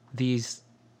these,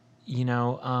 you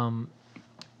know,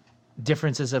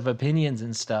 differences of opinions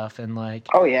and stuff, and like,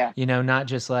 oh yeah, you know, not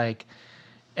just like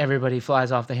everybody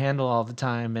flies off the handle all the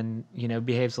time and, you know,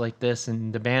 behaves like this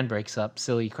and the band breaks up,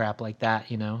 silly crap like that,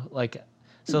 you know, like,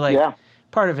 so like yeah,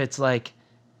 part of it's like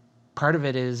part of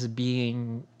it is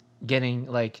getting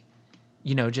like,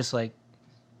 you know, just like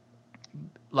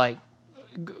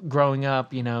growing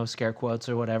up, you know, scare quotes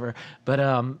or whatever, but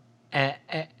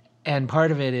and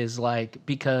part of it is like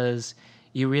because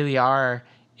you really are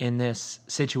in this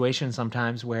situation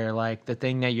sometimes where like the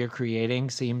thing that you're creating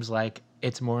seems like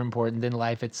it's more important than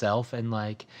life itself, and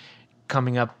like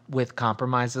coming up with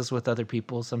compromises with other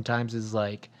people sometimes is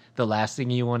like the last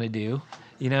thing you want to do,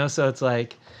 you know. So it's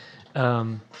like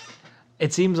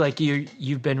it seems like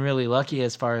you've been really lucky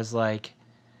as far as like,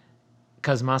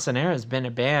 because Masanera has been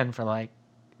a band for like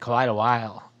quite a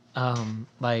while.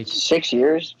 Like 6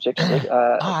 years,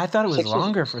 oh, I thought it was 6 years.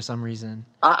 longer for some reason.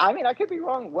 I mean, I could be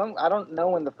wrong. I don't know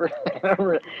when the first. I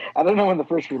don't know when the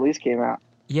first release came out.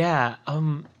 Yeah.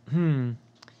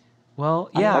 Well,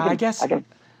 yeah. I guess.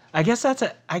 I guess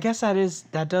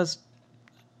that does.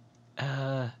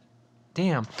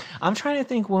 Damn. I'm trying to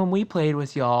think when we played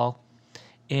with y'all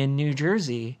in New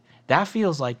Jersey. That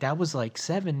feels like that was like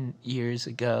 7 years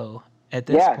ago at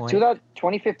this point.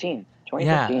 2015.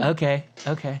 Yeah. Okay.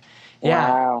 Yeah.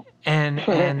 Wow.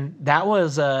 And that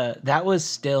was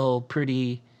still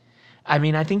pretty. I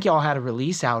mean, I think y'all had a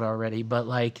release out already, but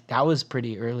like that was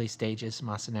pretty early stages,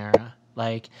 Masanera.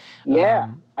 Like, yeah,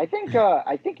 I think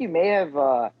you may have.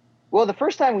 Well, the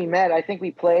first time we met, I think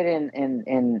we played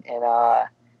in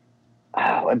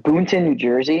Boonton, New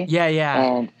Jersey.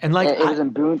 Yeah, and like it was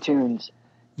in Boontoons.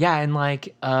 Yeah, and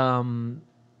like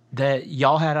that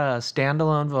y'all had a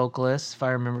standalone vocalist, if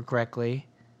I remember correctly.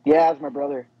 Yeah, that was my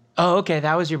brother. Oh, okay,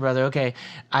 that was your brother. Okay,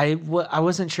 I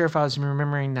wasn't sure if I was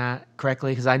remembering that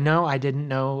correctly because I know I didn't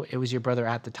know it was your brother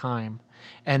at the time,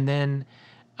 and then,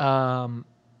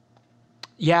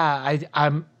 yeah,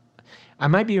 I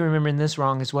might be remembering this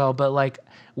wrong as well, but like,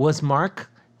 was Mark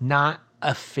not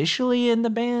officially in the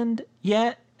band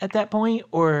yet at that point,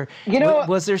 or you know,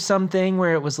 was there something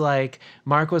where it was like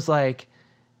Mark was like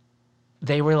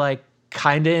they were like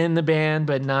kind of in the band,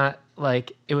 but not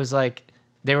like it was like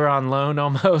they were on loan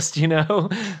almost, you know,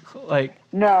 like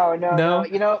no.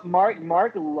 You know, Mark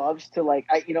loves to like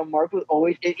Mark was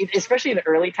always, especially in the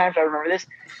early times. I remember this.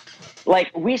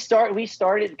 Like we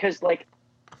started because like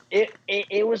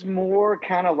it was more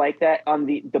kind of like that on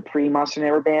the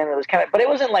pre-Masanera band. It was kind of, but it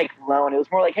wasn't like loan. It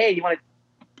was more like, hey, you want to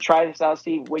try this out,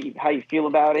 see how you feel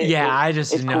about it. Yeah, I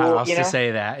just didn't know how else to say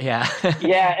that. Yeah.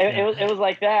 Yeah, it was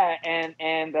like that, and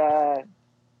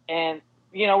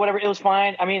you know, whatever, it was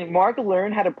fine. I mean, Mark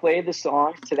learned how to play the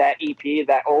songs to that EP,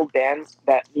 that old band,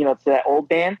 to that old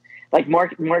band. Like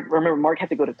Mark had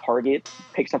to go to Target,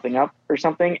 pick something up or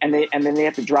something, and then they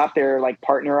have to drop their like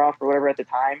partner off or whatever at the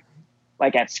time,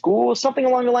 like at school, something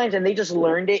along the lines, and they just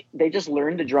learned it. They just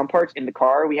learned the drum parts in the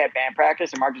car. We had band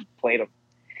practice, and Mark just played them.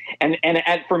 And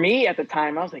for me at the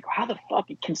time, I was like, how the fuck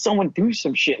can someone do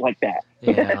some shit like that?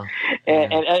 Yeah.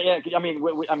 I mean,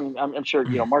 I'm sure,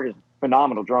 you know, Mark is a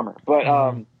phenomenal drummer, but,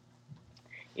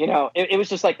 you know, it was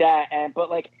just like that. But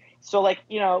like, so like,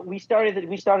 you know, we started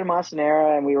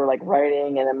Masanera and we were like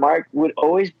writing, and then Mark would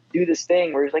always do this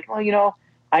thing where he's like, well, you know,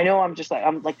 I know I'm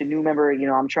like the new member, you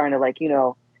know, I'm trying to like, you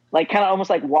know, like kind of almost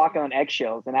like walk on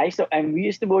eggshells. And we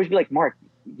used to always be like, Mark,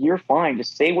 you're fine.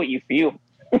 Just say what you feel.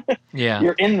 Yeah,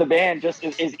 you're in the band just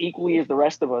as equally as the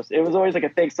rest of us. It was always like a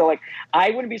thing. So like, I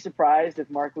wouldn't be surprised if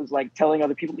Mark was like telling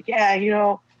other people, like, yeah, you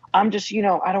know, I'm just, you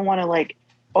know, I don't want to like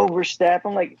overstep.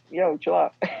 I'm like, yo, chill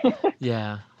out.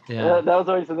 Yeah. That was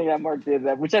always something that Mark did,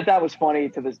 which I thought was funny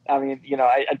to this. I mean, you know,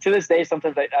 to this day,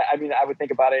 sometimes I mean, I would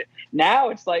think about it. Now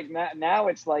it's like,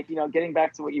 you know, getting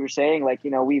back to what you were saying, like,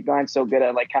 you know, we've gone so good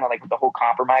at like kind of like the whole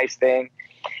compromise thing.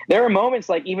 There were moments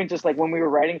like even just like when we were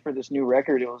writing for this new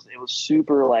record, it was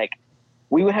super like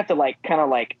we would have to like kind of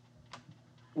like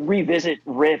revisit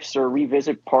riffs or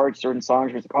revisit parts, certain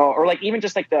songs, or like even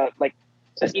just like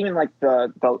just even like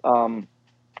the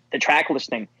track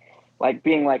listing, like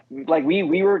being like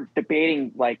we were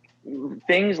debating like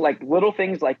things, like little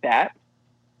things like that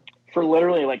for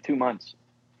literally like 2 months,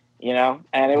 you know.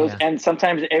 And it was, and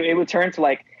sometimes it would turn to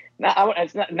like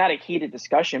it's not a heated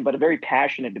discussion, but a very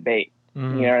passionate debate.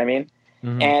 Mm-hmm. You know what I mean?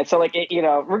 Mm-hmm. And so like you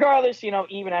know, regardless, you know,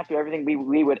 even after everything,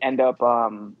 we would end up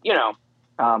you know,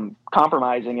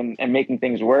 compromising and making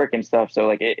things work and stuff. So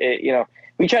like you know,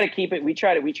 we try to keep it, we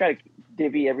try to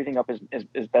divvy everything up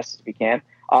as best as we can.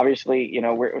 Obviously, you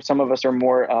know, some of us are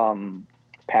more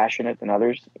passionate than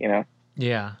others, you know.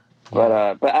 Yeah. But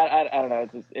I don't know.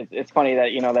 It's funny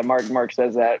that, you know, that Mark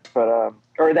says that, but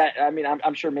or that, I mean,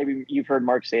 I'm sure maybe you've heard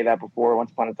Mark say that before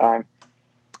once upon a time.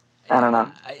 I don't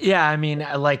know. Yeah, I mean,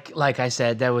 like I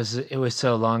said, it was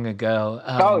so long ago.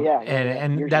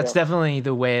 And that's definitely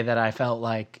the way that I felt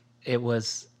like it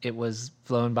was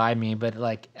flown by me. But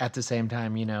like at the same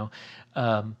time, you know,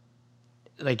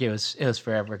 like it was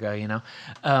forever ago, you know.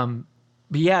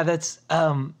 But yeah, that's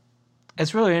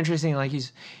it's really interesting. Like you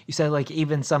said, like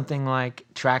even something like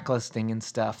track listing and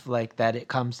stuff like that, it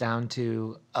comes down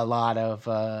to a lot of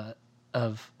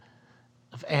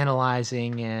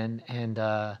analyzing and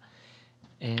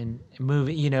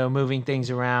moving things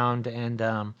around,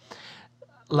 and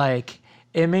like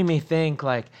it made me think,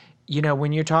 like, you know,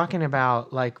 when you're talking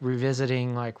about like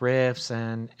revisiting like riffs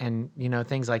and you know,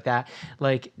 things like that,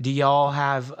 like do y'all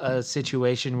have a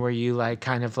situation where you like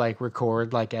kind of like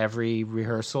record like every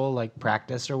rehearsal, like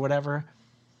practice or whatever?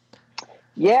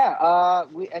 Yeah,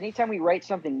 anytime we write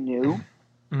something new,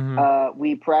 mm-hmm.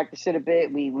 We practice it a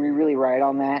bit, we really write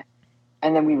on that,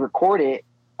 and then we record it,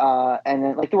 and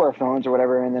then like through our phones or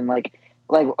whatever, and then like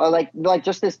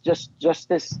just this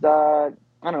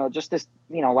I don't know, just this,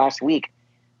 you know, last week,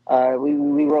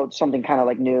 we wrote something kind of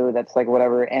like new that's like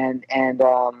whatever, and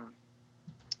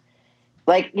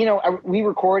like, you know, we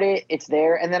record it, it's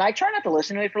there, and then I try not to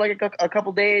listen to it for like a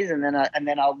couple days, and then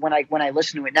I'll, when I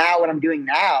listen to it now, what I'm doing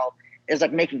now is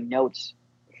like making notes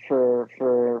for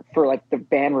like the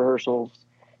band rehearsals,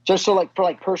 just so like for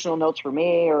like personal notes for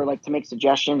me, or like to make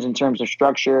suggestions in terms of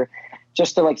structure,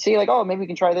 just to like see like, oh, maybe we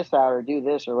can try this out or do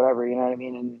this or whatever, you know what I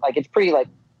mean? And like it's pretty like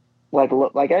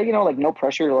you know, like no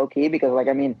pressure, low key, because like,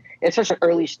 I mean, it's such an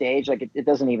early stage, like it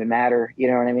doesn't even matter, you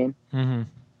know what I mean? Mm-hmm.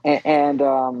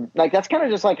 And like that's kind of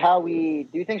just like how we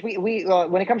do things. We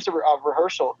when it comes to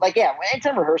rehearsal, like yeah,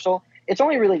 anytime rehearsal, it's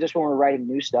only really just when we're writing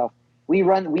new stuff. We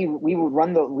would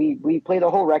play the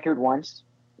whole record once.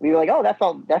 We were like, oh, that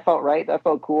felt right, that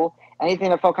felt cool.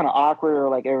 Anything that felt kind of awkward, or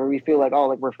like, or we feel like, oh,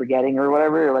 like we're forgetting or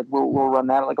whatever, or like we'll run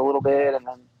that like a little bit,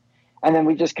 and then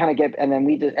we just kind of get, and then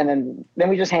we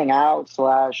just hang out /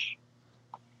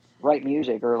 write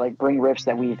music, or like bring riffs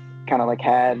that we've kind of like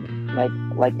had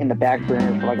like in the back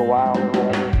burner for like a while or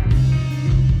whatever.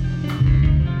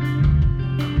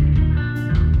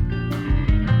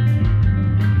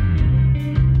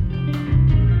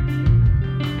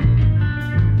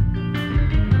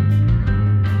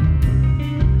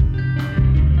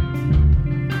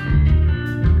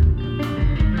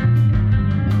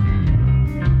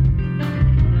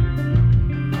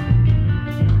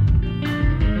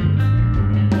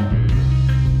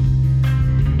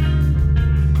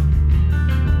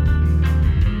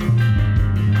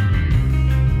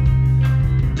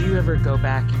 Go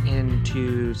back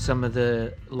into some of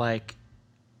the like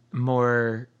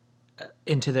more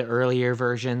into the earlier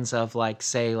versions of like,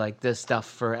 say, like this stuff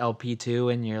for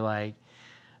LP2, and you're like,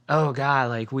 oh god,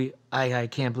 like I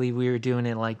can't believe we were doing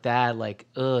it like that, like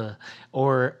ugh.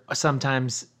 Or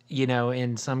sometimes, you know,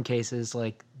 in some cases,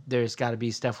 like there's got to be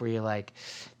stuff where you're like,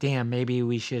 damn, maybe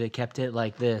we should have kept it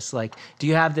like this. Like, do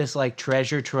you have this like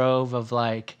treasure trove of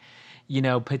like, you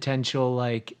know, potential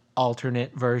like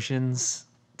alternate versions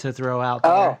to throw out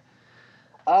there?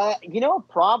 You know,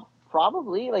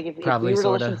 probably, like if we were to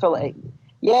listen to like,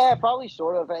 yeah, probably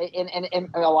sort of, and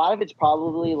a lot of it's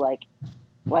probably like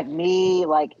me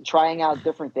like trying out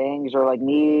different things, or like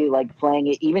me like playing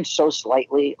it even so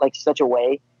slightly, like such a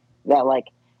way that like,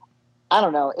 I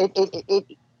don't know,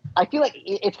 I feel like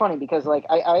it's funny because like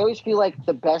I always feel like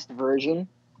the best version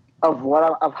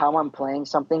of how I'm playing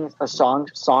something, a song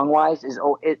wise, is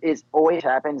always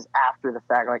happens after the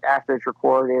fact, like after it's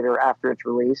recorded or after it's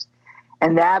released,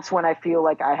 and that's when I feel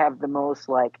like I have the most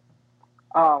like,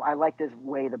 oh, I like this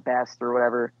way the best or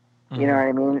whatever, you know what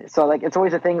I mean? So like it's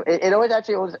always a thing. It always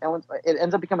it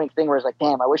ends up becoming a thing where it's like,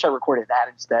 damn, I wish I recorded that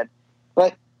instead.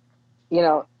 But you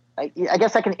know, I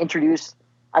guess I can introduce.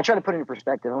 I try to put it in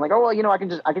perspective. I'm like, oh well, you know, I can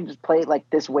just play it like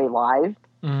this way live.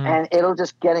 and it'll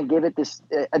just give it this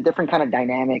a different kind of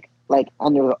dynamic, like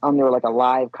under like a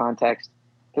live context.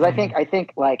 Because I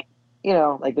think like, you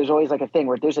know, like there's always like a thing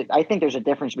where I think there's a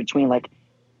difference between like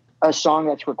a song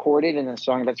that's recorded and a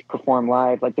song that's performed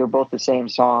live. Like they're both the same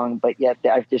song, but yet they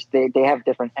have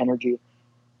different energy.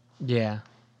 Yeah.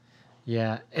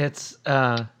 It's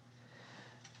I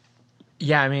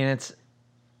mean, it's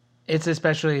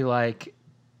especially like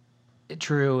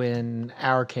true in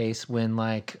our case when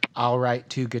like I'll write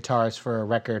 2 guitars for a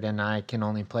record and I can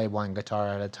only play 1 guitar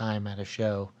at a time at a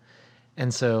show.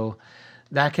 And so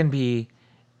that can be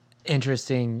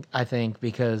interesting, I think,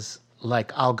 because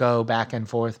like I'll go back and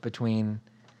forth between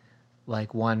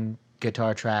like one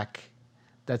guitar track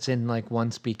that's in like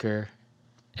one speaker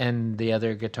and the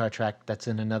other guitar track that's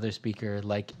in another speaker,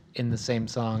 like in the same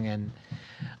song. And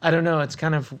I don't know, it's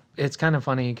kind of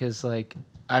funny because like,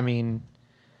 I mean,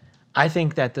 I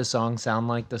think that the songs sound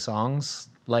like the songs,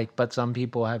 like, but some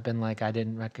people have been like, I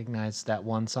didn't recognize that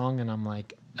one song, and I'm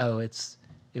like, oh, it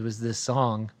was this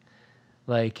song,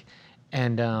 like,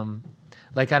 and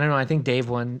like I don't know, I think Dave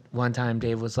one time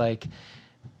Dave was like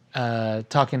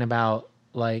talking about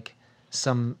like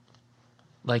some,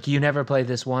 like, you never played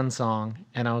this one song,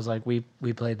 and I was like, we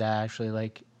played that actually,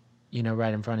 like, you know,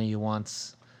 right in front of you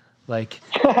once, like,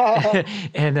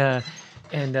 and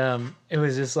it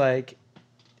was just like,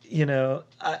 you know,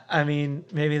 I mean,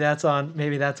 maybe that's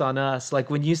on us. Like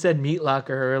when you said Meat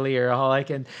Locker earlier, all I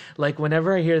can, like,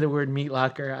 whenever I hear the word Meat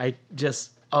Locker, I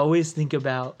just always think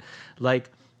about like,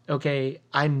 okay,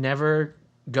 I never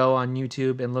go on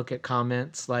YouTube and look at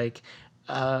comments. Like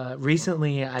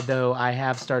recently, though, I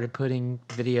have started putting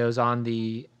videos on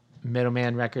the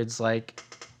Middleman Records like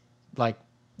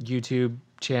YouTube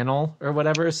channel or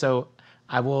whatever. So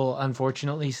I will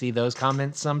unfortunately see those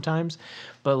comments sometimes,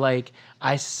 but like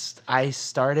I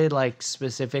started like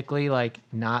specifically like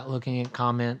not looking at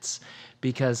comments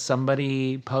because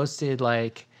somebody posted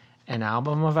like an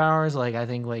album of ours, like I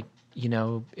think like, you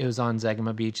know, it was on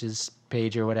Zegama Beach's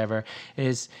page or whatever. I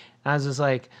was just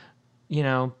like, you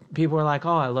know, people were like,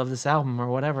 oh, I love this album or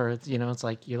whatever. It's, you know, it's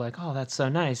like, you're like, oh, that's so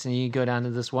nice. And you go down to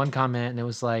this one comment and it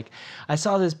was like, I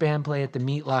saw this band play at the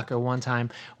Meat Locker one time.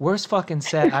 Worst fucking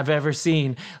set I've ever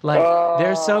seen. Like,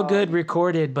 they're so good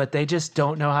recorded, but they just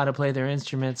don't know how to play their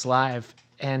instruments live.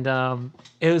 And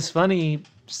it was funny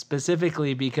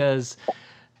specifically because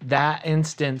that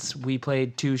instance, we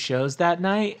played 2 shows that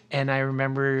night. And I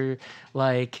remember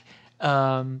like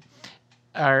our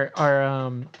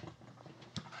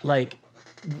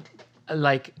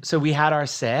like so we had our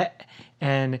set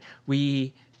and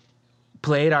we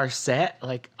played our set,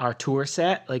 like our tour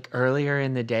set, like earlier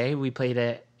in the day. We played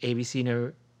at ABC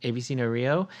No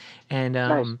Rio, and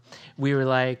Nice. we were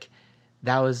like,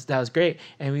 that was great.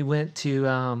 And we went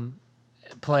to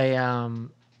play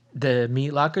the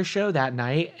Meat Locker show that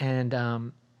night, and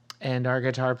our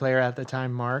guitar player at the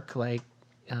time, Mark, like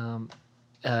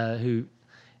who,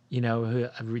 you know,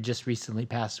 who just recently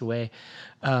passed away.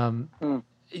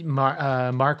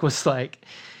 Mark was like,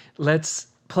 let's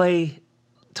play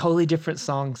totally different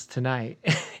songs tonight.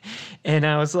 And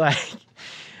I was like,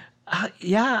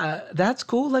 yeah, that's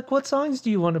cool. Like, what songs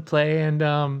do you want to play? And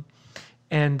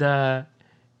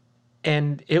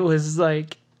it was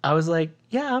like, I was like,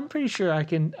 yeah, I'm pretty sure I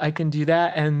can do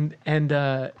that. And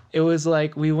it was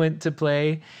like, we went to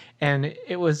play and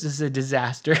it was just a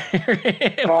disaster.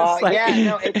 It was like,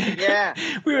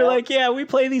 we were like, yeah, we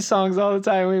play these songs all the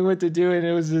time. We went to do it and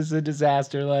it was just a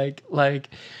disaster. Like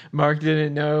Mark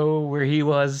didn't know where he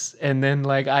was, and then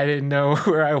like I didn't know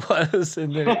where I was,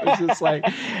 and then it was just like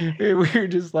we were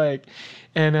just like,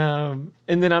 and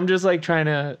then I'm just like trying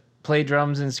to play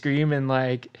drums and scream, and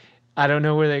like I don't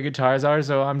know where their guitars are,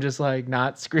 so I'm just like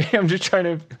not scream. I'm just trying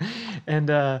to,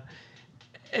 and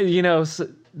you know, so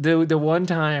the one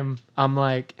time I'm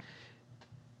like,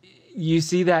 you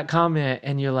see that comment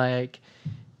and you're like,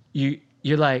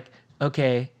 you're like,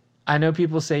 okay, I know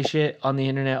people say shit on the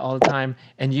internet all the time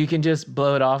and you can just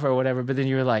blow it off or whatever, but then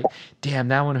you're like, damn,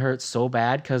 that one hurts so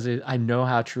bad because I know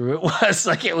how true it was.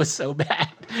 Like, it was so bad.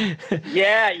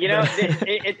 Yeah, you know,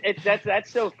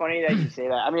 that's so funny that you say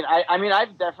that. I mean,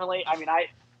 I've definitely, I mean,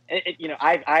 you know,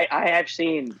 I have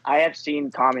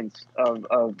seen comments of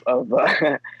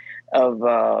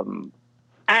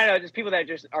I don't know, just people that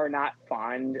just are not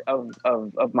fond of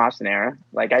Masanera.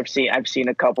 Like I've seen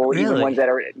a couple, Really? even ones that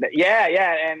are,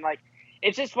 yeah, and like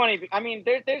it's just funny. I mean,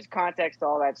 there's context to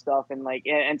all that stuff, and like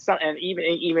and some, and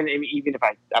even if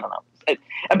I don't know,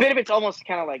 a bit of it's almost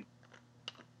kind of like,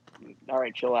 all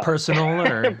right, chill out. Personal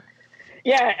or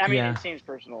yeah, I mean, Yeah. it seems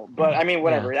personal, but I mean,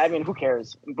 whatever. Yeah. I mean, who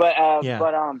cares? But Yeah.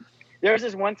 there was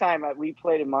this one time we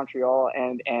played in Montreal,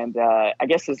 and I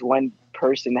guess this one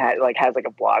person has like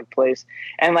a blog place,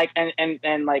 and like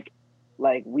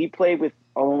we played with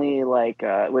only like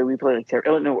we played like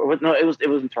no, it was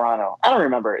in Toronto. I don't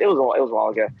remember. It was a while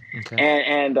ago. Okay.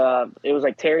 And it was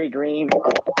like Terry Green,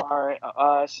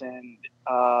 us, and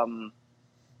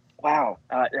wow,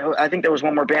 I think there was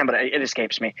one more band, but it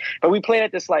escapes me. But we played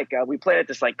at this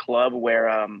club where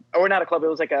or not a club. It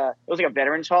was like a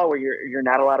veterans hall where you're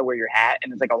not allowed to wear your hat,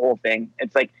 and it's like a whole thing.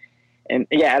 It's like, and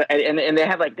yeah, and they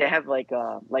have like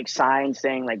signs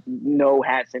saying like no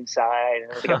hats inside,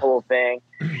 and it was like a whole thing.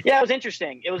 Yeah, it was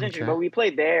interesting. Okay. But we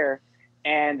played there,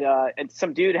 and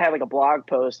some dude had like a blog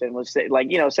post and was said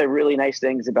really nice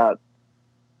things about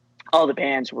all the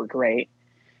bands were great.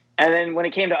 And then when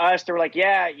it came to us, they were like,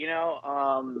 yeah,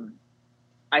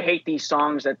 I hate these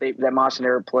songs that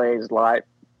Massanera plays live.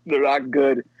 They're not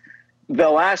good. The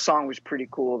last song was pretty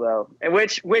cool though, and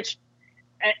which when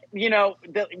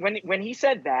he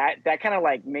said that kind of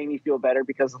like made me feel better,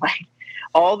 because like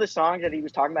all the songs that he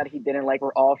was talking about he didn't like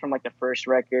were all from like the first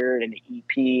record and the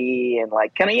EP, and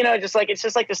like kind of just like it's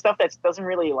just like the stuff that doesn't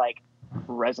really like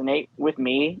resonate with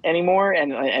me anymore.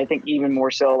 And I think even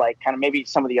more so like kind of maybe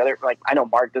some of the other, like I know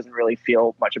Mark doesn't really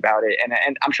feel much about it,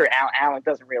 and I'm sure Alan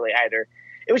doesn't really either.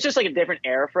 It was just like a different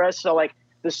era for us. So like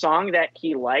the song that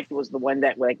he liked was the one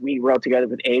that like we wrote together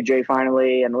with AJ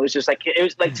finally, and it was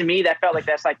like to me that felt like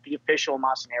that's like the official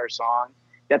Massanera song.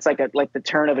 That's like the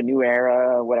turn of a new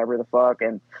era, whatever the fuck.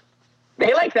 And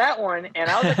they like that one, and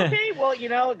I was like, okay, well,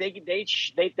 they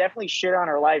definitely shit on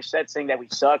our live set saying that we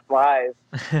sucked live,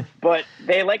 but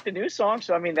they like the new song,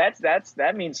 so I mean that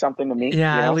means something to me.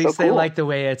 Yeah, at least so they cool. like the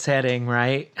way it's heading,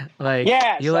 right? Like,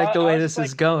 yeah, you so like the way this like,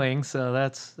 is going, so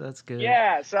that's good.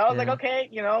 Yeah, so I was like, okay,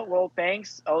 well,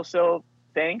 thanks. Also,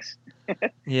 thanks.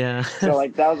 Yeah. So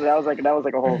like that was like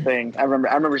a whole thing. I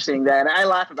remember seeing that, and I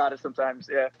laugh about it sometimes.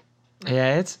 Yeah.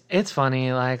 Yeah, it's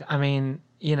funny. Like, I mean,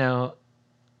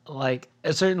 like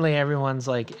certainly everyone's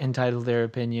like entitled to their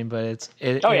opinion, but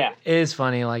it is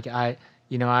funny. Like I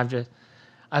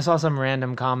saw some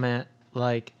random comment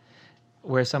like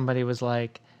where somebody was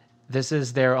like, this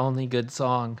is their only good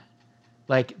song.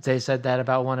 Like they said that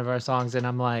about one of our songs, and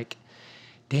I'm like,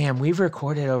 damn, we've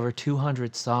recorded over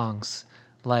 200 songs.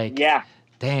 Like, yeah,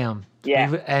 damn.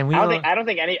 Yeah, I don't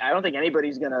think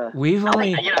anybody's gonna. We've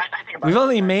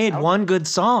only made one good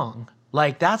song.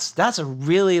 Like that's a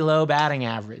really low batting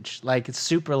average. Like it's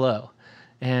super low,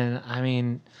 and I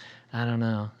mean, I don't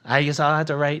know. I guess I'll have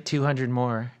to write 200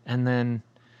 more, and then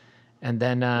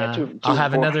I'll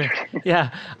have another.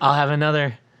 Yeah, I'll have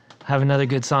another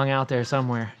good song out there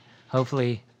somewhere.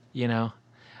 Hopefully, I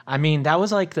mean, that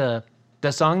was like the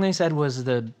song they said was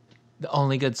the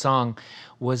only good song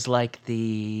was like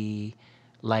the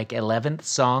 11th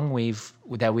song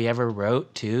that we ever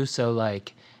wrote too. So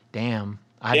like, damn.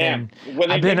 They've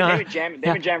been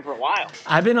jamming for a while.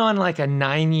 I've been on like a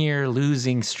 9-year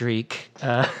losing streak.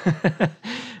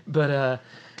 But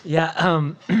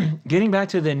getting back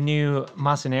to the new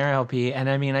Massanera LP, and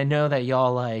I mean, I know that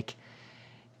y'all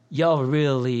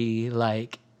really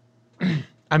like,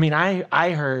 I mean,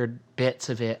 I heard bits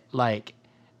of it like,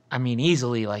 I mean,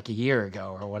 easily like a year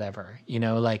ago or whatever,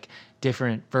 like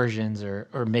different versions or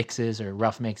mixes or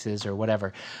rough mixes or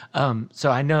whatever.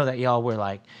 So I know that y'all were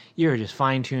like, you're just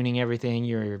fine tuning everything.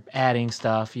 You're adding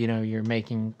stuff, you're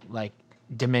making like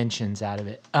dimensions out of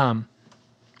it. But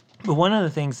one of the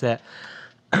things that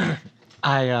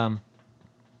I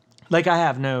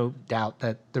have no doubt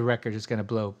that the record is going to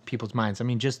blow people's minds. I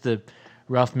mean, just the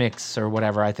rough mix or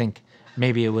whatever, I think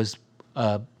maybe it was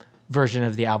a version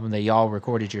of the album that y'all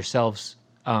recorded yourselves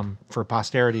for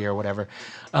posterity or whatever,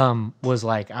 was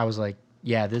like, I was like,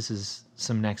 yeah, this is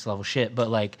some next level shit. But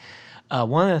like,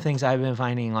 one of the things I've been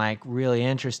finding like really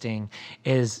interesting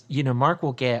is, Mark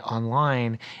will get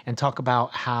online and talk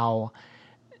about how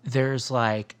there's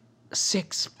like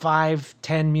 6, 5,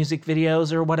 10 music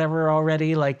videos or whatever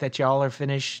already, like that y'all are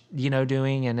finished,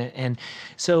 doing. And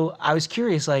so I was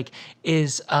curious, like,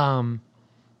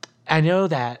 I know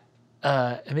that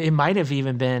it might have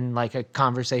even been like a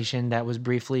conversation that was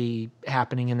briefly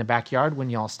happening in the backyard when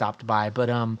y'all stopped by.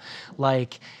 But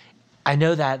like, I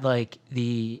know that like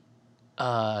the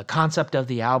concept of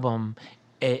the album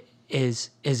is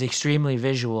extremely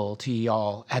visual to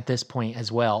y'all at this point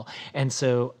as well. And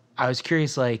so I was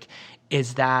curious, like,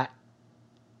 is that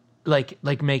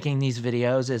like making these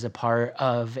videos as a part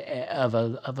of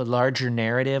a larger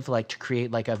narrative, like to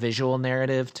create like a visual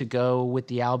narrative to go with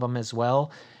the album as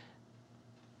well?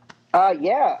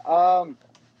 Yeah.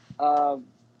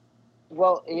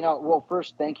 Well,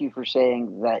 first, thank you for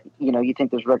saying that. You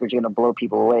think this record's going to blow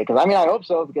people away, because I mean, I hope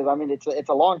so, because I mean, it's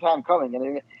a long time coming,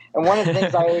 and one of the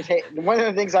things I always hate, one of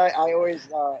the things I always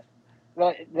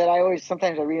that I always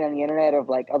sometimes I read on the internet of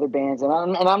like other bands, and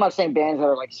I'm not saying bands that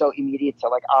are like so immediate to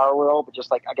like our world, but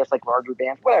just like I guess like larger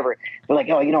bands, whatever. They're like,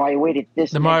 oh, I waited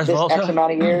this Mars Volta? X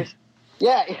amount of years.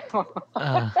 Yeah.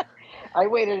 I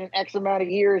waited an X amount of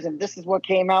years, and this is what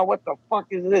came out. What the fuck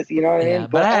is this? You know what I mean?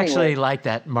 But I actually like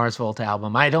that Mars Volta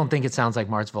album. I don't think it sounds like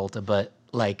Mars Volta, but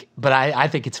I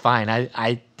think it's fine.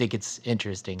 I think it's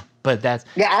interesting. But that's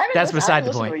beside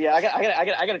the point. Yeah, I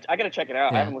gotta check it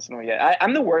out. Yeah. I haven't listened to it yet.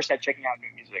 I'm the worst at checking out new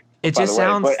music. It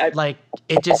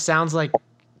just sounds like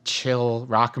chill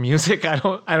rock music. I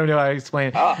don't know how to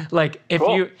explain it. Like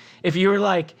if you were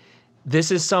like,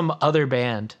 this is some other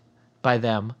band by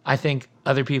them, I think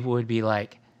other people would be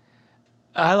like,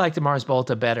 I like the Mars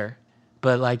Volta better,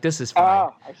 but like this is fine.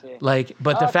 Oh, I see. Like,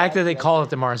 but the fact that they call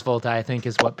it the Mars Volta, I think,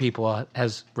 is what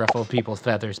has ruffled people's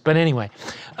feathers. But anyway,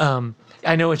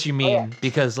 I know what you mean,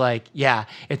 because like, yeah,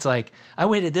 it's like I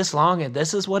waited this long and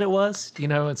this is what it was,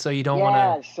 and so you don't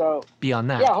want to be on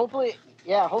that. Hopefully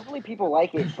people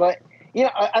like it, but.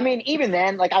 I mean, even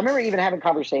then, like I remember even having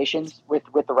conversations with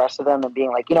the rest of them and being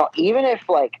like, even if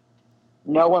like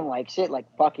no one likes it, like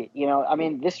fuck it, I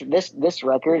mean, this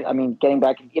record, I mean, getting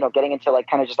into like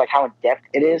kind of just like how in depth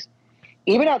it is,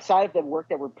 even outside of the work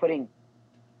that we're putting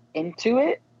into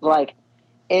it, like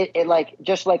it like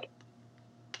just like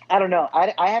I don't know,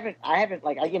 I haven't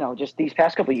like just these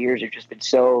past couple of years have just been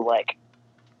so like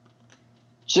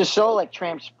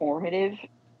transformative,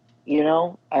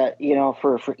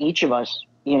 for each of us,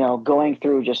 going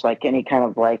through just like any kind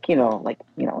of like,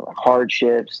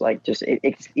 hardships, like just,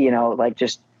 you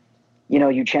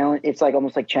challenge, it's like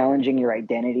almost like challenging your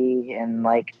identity and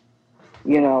like,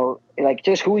 like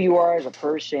just who you are as a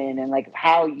person and like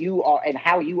how you are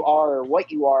or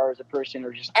what you are as a person,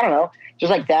 or just, I don't know,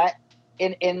 just like that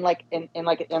in a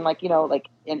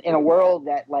world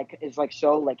that like is like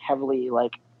so like heavily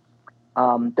like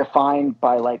defined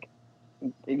by like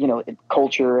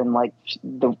culture and like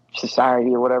the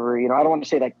society or whatever. I don't want to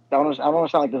say like I don't want to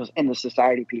sound like those in the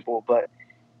society people, but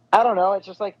I don't know. It's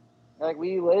just like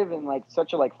we live in like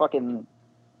such a like fucking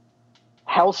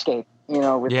hellscape,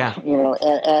 with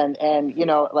and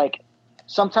like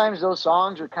sometimes those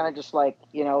songs are kind of just like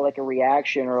like a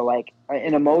reaction or like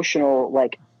an emotional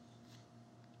like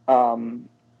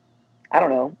I don't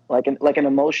know, like an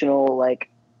emotional like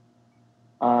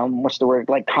what's the word,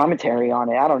 like commentary on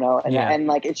it. I don't know. And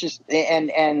like, it's just,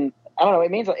 and I don't know, it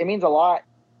means a lot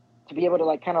to be able to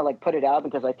like, kind of like put it out,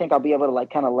 because I think I'll be able to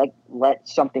like, kind of like let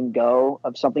something go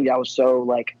of something that was so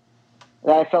like,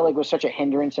 that I felt like was such a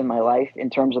hindrance in my life in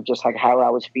terms of just like how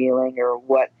I was feeling or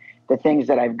what the things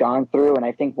that I've gone through. And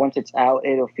I think once it's out,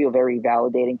 it'll feel very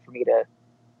validating for me to,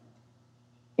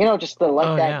 just to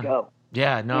let that go.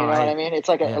 Yeah. No, you know what I mean? It's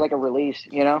like like a release,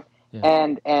 Yeah.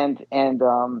 and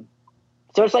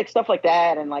so it's like stuff like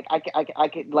that, and like I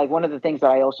could like, one of the things that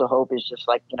I also hope is just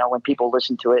like when people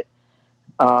listen to it,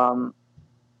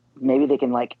 maybe they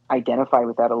can like identify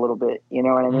with that a little bit. You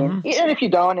know what I mean? Mm-hmm. Even if you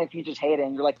don't, if you just hate it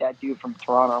and you're like that dude from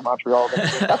Toronto or Montreal,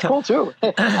 that's cool too.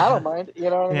 I don't mind. You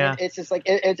know what I mean? It's just like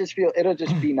it'll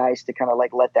just be nice to kind of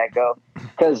like let that go,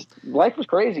 because life was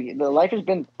crazy. The life has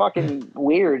been fucking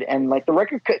weird, and like the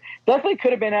record definitely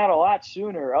could have been out a lot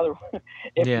sooner,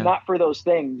 if not for those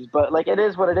things. But like it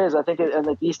is what it is. I think and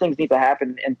like these things need to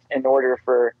happen in order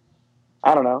for,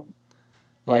 I don't know.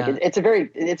 Like it's a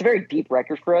very deep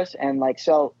record for us, and like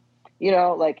so.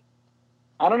 Like,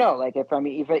 I don't know, like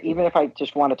even if I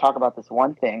just want to talk about this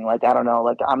one thing, like, I don't know,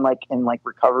 like I'm like in like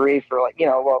recovery for like,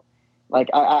 like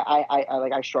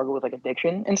I struggle with like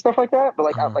addiction and stuff like that, but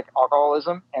like, like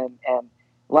alcoholism and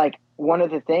like one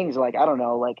of the things, like, I don't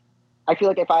know, like, I feel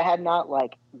like if I had not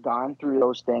like gone through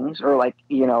those things or like,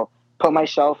 put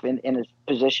myself in a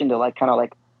position to like, kind of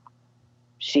like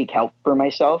seek help for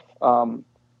myself,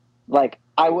 like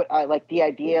I like the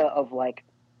idea of like,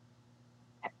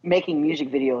 making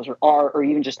music videos or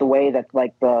even just the way that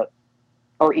like the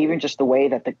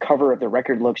cover of the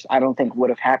record looks, I don't think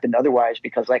would have happened otherwise,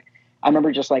 because like I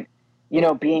remember just like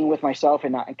being with myself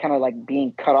and not kind of like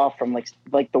being cut off from like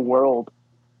the world,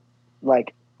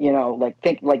 like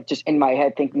like just in my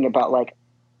head thinking about like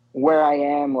where I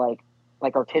am like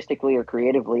artistically or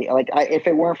creatively, like if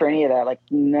it weren't for any of that, like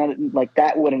none, like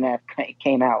that wouldn't have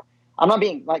came out. I'm not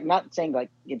being like, not saying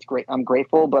like it's great, I'm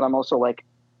grateful, but I'm also like,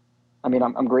 I mean,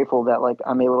 I'm grateful that like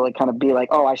I'm able to like kind of be like,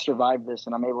 oh, I survived this,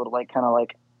 and I'm able to like kind of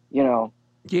like, Yeah.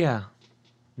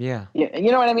 You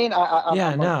know what I mean?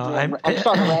 I'm just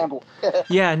starting to ramble.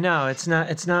 Yeah, no, it's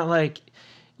not like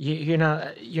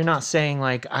you're not saying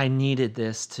like I needed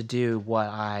this to do what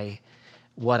I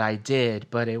did,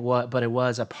 but it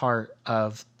was a part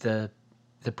of the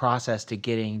process to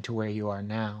getting to where you are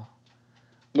now.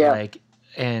 Yeah. Like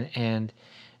and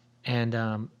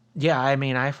yeah, I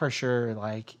mean, I for sure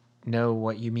like know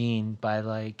what you mean by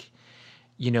like,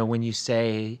 when you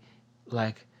say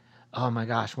like, oh my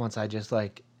gosh, once I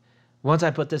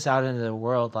put this out into the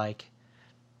world, like,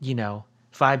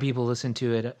 5 people listen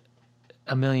to it,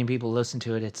 a million people listen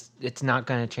to it, it's not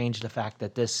going to change the fact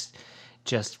that this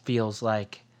just feels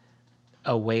like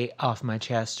a weight off my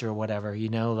chest or whatever.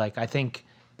 Like I think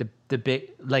the big,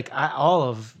 like all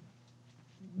of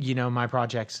my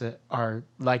projects are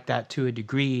like that to a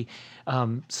degree,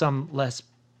 some less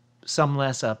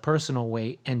a personal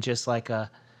weight and just like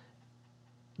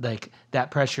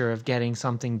that pressure of getting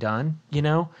something done,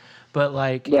 but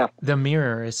like Yeah. the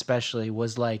Mirror especially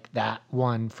was like that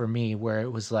one for me where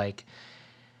it was like,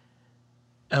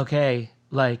 okay,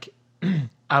 like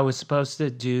I was supposed to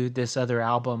do this other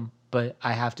album, but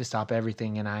I have to stop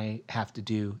everything and I have to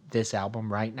do this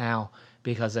album right now,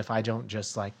 because if I don't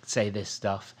just like say this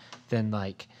stuff, then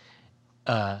like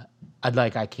I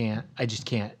just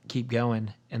can't keep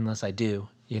going unless I do,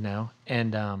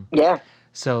 and Yeah.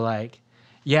 so like,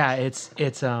 yeah,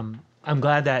 it's I'm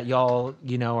glad that y'all,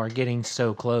 are getting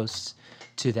so close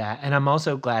to that. And I'm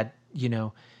also glad,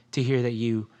 to hear that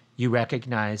you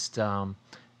recognized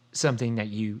something that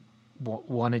you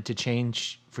wanted to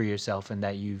change for yourself, and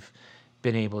that you've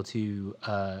been able to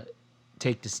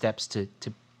take the steps to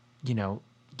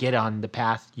get on the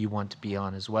path you want to be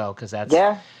on as well, because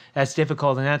Yeah. that's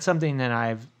difficult, and that's something that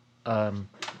I've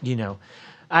you know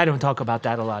I don't talk about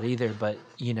that a lot either, but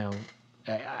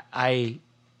I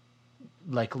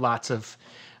like lots of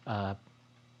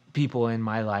people in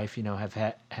my life, have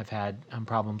had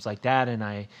problems like that, and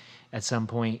I, at some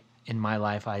point in my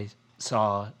life, I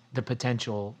saw the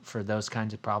potential for those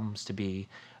kinds of problems to be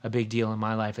a big deal in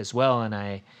my life as well, and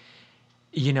I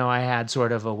had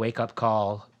sort of a wake up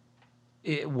call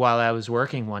while I was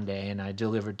working one day, and I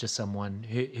delivered to someone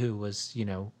who was,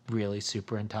 really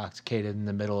super intoxicated in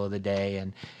the middle of the day,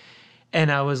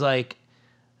 and I was like,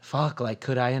 fuck, like,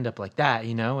 could I end up like that,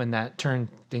 and that turned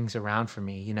things around for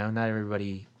me. Not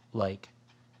everybody like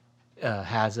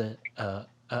has a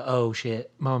oh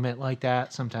shit moment like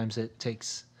that. Sometimes it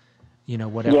takes,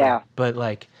 whatever, Yeah. but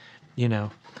like,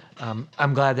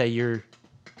 I'm glad that you're,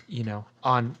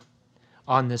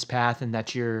 on this path, and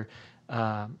that you're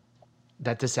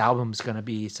that this album's going to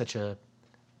be such a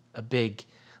big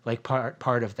like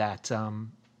part of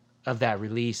that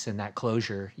release and that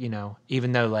closure,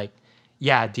 even though like,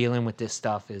 yeah, dealing with this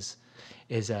stuff is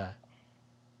a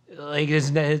like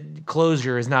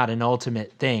closure is not an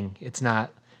ultimate thing. It's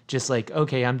not just like,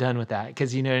 okay, I'm done with that,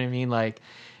 because you know what I mean, like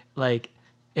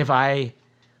if I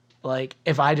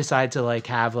decide to like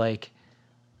have like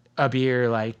a beer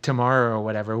like tomorrow or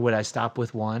whatever, would I stop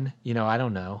with one? I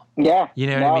don't know. Yeah. You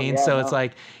know what I No. mean? Yeah. So it's No.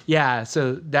 like, yeah,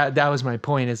 so that was my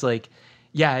point. Is like,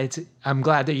 yeah, I'm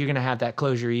glad that you're going to have that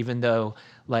closure, even though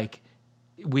like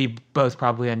we both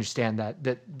probably understand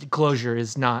that closure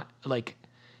is not like,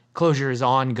 closure is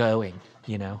ongoing,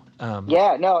 Yeah. No.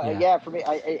 yeah. Yeah. For me,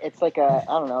 it's like I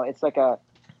don't know. It's like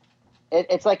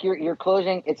it's like you're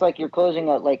closing. It's like you're closing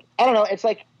a, like, I don't know. It's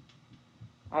like,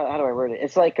 how do I word it?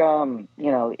 It's like,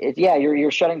 yeah,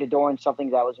 you're shutting the door on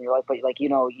something that was in your life, but like,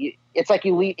 it's like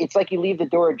you leave the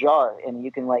door ajar, and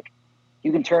you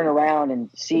can turn around and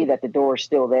see that the door is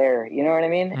still there. You know what I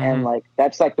mean? Mm-hmm. And like,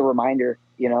 that's like the reminder,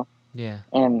 Yeah.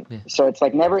 And yeah. so it's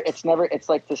like it's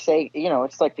like to say,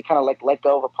 it's like to kind of like let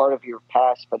go of a part of your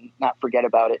past, but not forget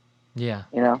about it. Yeah.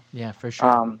 Yeah, for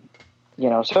sure.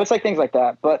 So it's like things like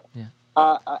that. But yeah.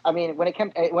 I mean, when it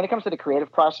comes to the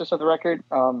creative process of the record,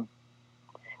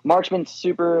 Mark's been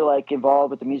super like involved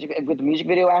with the music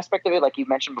video aspect of it, like you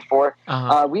mentioned before.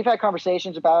 Uh-huh. We've had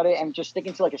conversations about it, and just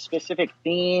sticking to like a specific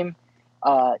theme,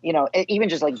 even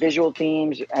just like visual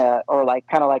themes, or like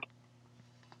kind of like,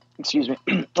 excuse me,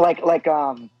 like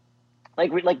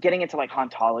getting into like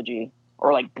hauntology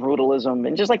or like brutalism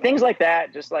and just like things like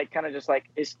that. Just like kind of just like,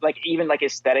 it's like even like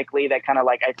aesthetically, that kind of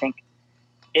like, I think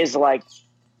is like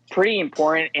pretty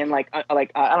important in like I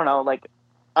don't know, like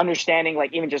understanding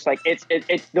like even just like it's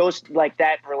those like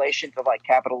that relation to like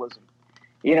capitalism,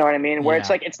 you know what I mean, where it's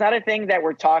like, it's not a thing that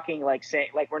we're talking like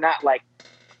saying like we're not like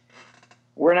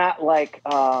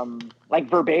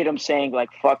verbatim saying like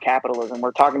fuck capitalism.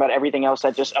 We're talking about everything else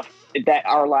that just that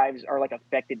our lives are like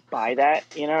affected by that,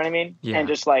 you know what I mean? Yeah. And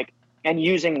just like, and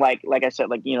using like I said,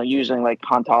 like, using like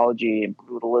hauntology and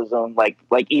brutalism, like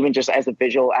even just as a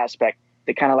visual aspect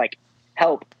to kind of like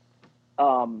help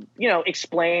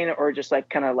explain or just like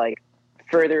kind of like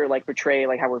further like portray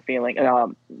like how we're feeling. You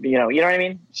know what I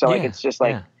mean? So like it's just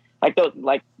like those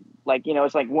like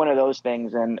it's like one of those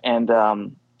things, and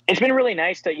it's been really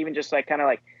nice to even just like kind of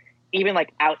like even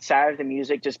like outside of the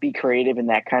music, just be creative in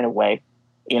that kind of way,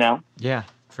 you know? Yeah,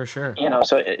 for sure.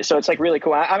 So it's like really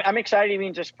cool. I'm excited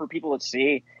even just for people to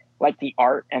see like the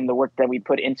art and the work that we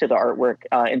put into the artwork,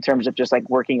 in terms of just like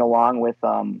working along with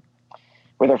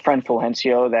our friend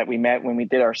Fulgencio that we met when we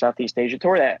did our Southeast Asia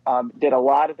tour, that did a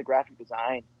lot of the graphic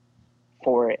design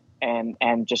for it, and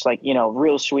just like,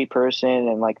 real sweet person,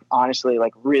 and like honestly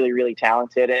like really, really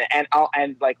talented,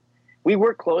 and like we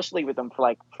work closely with them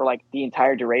for the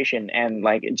entire duration, and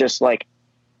like just like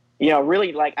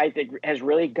really like I think has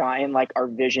really gotten like our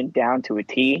vision down to a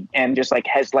T, and just like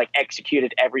has like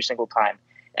executed every single time,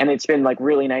 and it's been like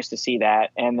really nice to see that.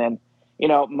 And then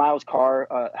Miles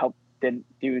Carr helped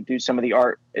do some of the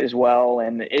art as well,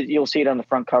 and you'll see it on the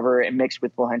front cover and mixed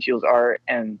with Fulgencio's art,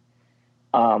 and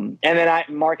then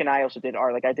Mark and I also did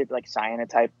art. Like I did like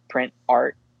cyanotype print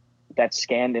art that's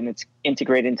scanned and it's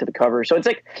integrated into the cover. So it's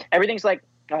like everything's like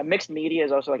mixed media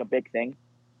is also like a big thing,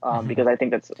 because I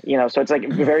think that's so it's like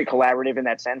very collaborative in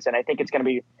that sense, and I think it's gonna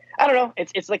be, I don't know,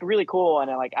 it's like really cool,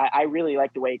 and I really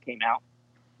like the way it came out.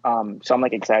 So I'm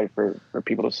like excited for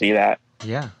people to see that.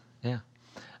 Yeah.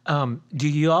 Do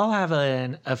you all have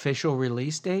an official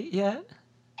release date yet?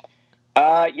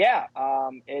 Yeah.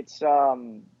 It's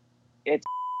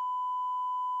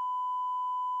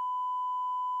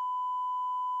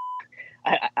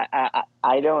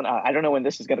I don't know when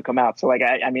this is going to come out. So like,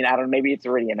 I mean, I don't know, maybe it's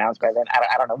already announced by then.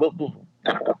 I don't know.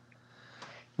 I don't know.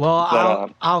 Well,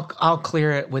 but, I'll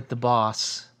clear it with the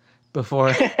boss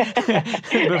beforehand,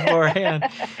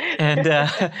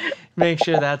 and make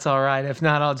sure that's all right. If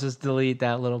not, I'll just delete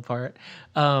that little part.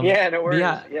 No worries.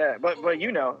 Yeah, but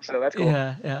so that's cool.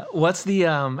 Yeah. What's the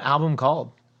album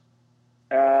called?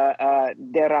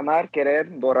 Derramar, querer,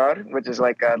 borrar, which is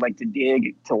like to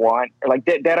dig, to want, or like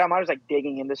derramar is like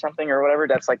digging into something or whatever.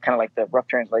 That's like kind of like the rough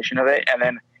translation of it. And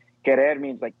then querer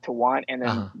means like to want, and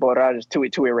then borrar is to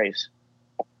erase.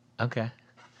 Okay,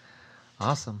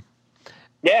 awesome.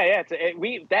 Yeah.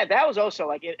 That was also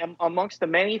like amongst the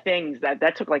many things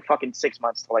that took like fucking 6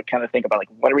 months to like kind of think about, like,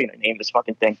 what are we gonna name this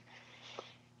fucking thing?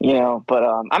 But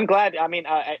I'm glad. I mean,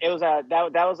 it was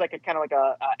that was like a kind of like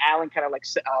a Alan kind of like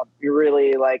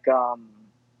really like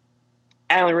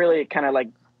Alan really kind of like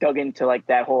dug into like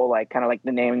that whole like kind of like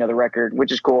the naming of the record,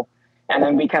 which is cool. And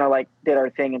then we kind of like did our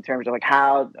thing in terms of like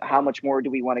how much more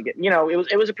do we want to get?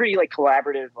 It was a pretty like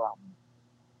collaborative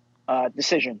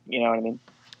decision. You know what I mean?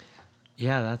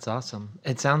 Yeah, that's awesome.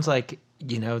 It sounds like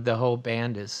the whole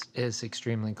band is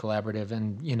extremely collaborative,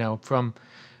 and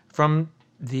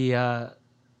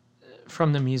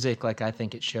from the music, like, I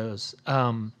think it shows.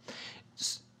 Y'all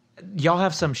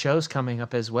have some shows coming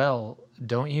up as well,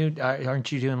 don't you?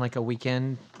 Aren't you doing like a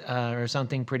weekend or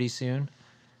something pretty soon?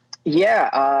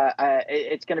 Yeah,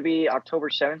 it's going to be October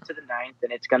 7th to the 9th,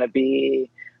 and it's going to be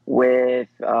with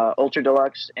Ultra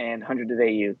Deluxe and 100 of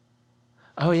AU.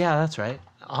 Oh yeah, that's right.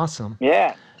 Awesome.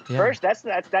 Yeah. First, that's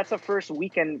a first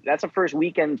weekend. That's a first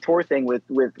weekend tour thing with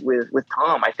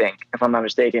Tom, I think, if I'm not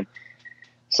mistaken.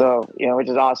 So, which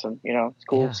is awesome. It's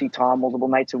cool to see Tom multiple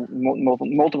nights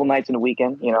in a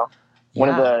weekend. One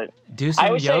of the do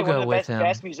some yoga with him.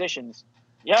 Best musicians.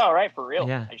 Yeah, all right, for real.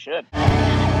 Yeah. I should.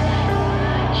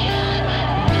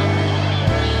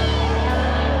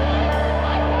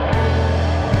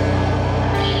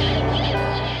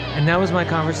 And that was my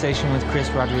conversation with Chris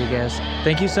Rodriguez.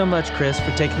 Thank you so much, Chris,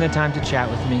 for taking the time to chat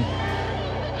with me.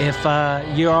 If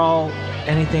you're all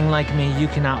anything like me, you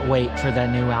cannot wait for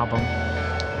that new album.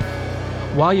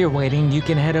 While you're waiting, you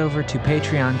can head over to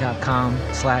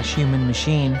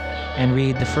patreon.com/humanmachine and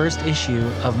read the first issue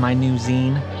of my new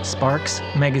zine, Sparks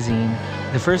Magazine.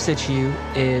 The first issue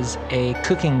is a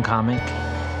cooking comic,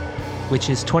 which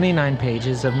is 29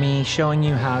 pages of me showing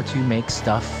you how to make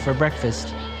stuff for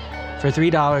breakfast. For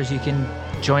 $3, you can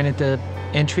join at the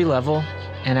entry level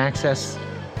and access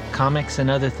comics and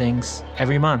other things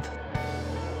every month.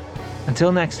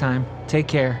 Until next time, take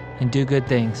care and do good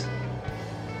things.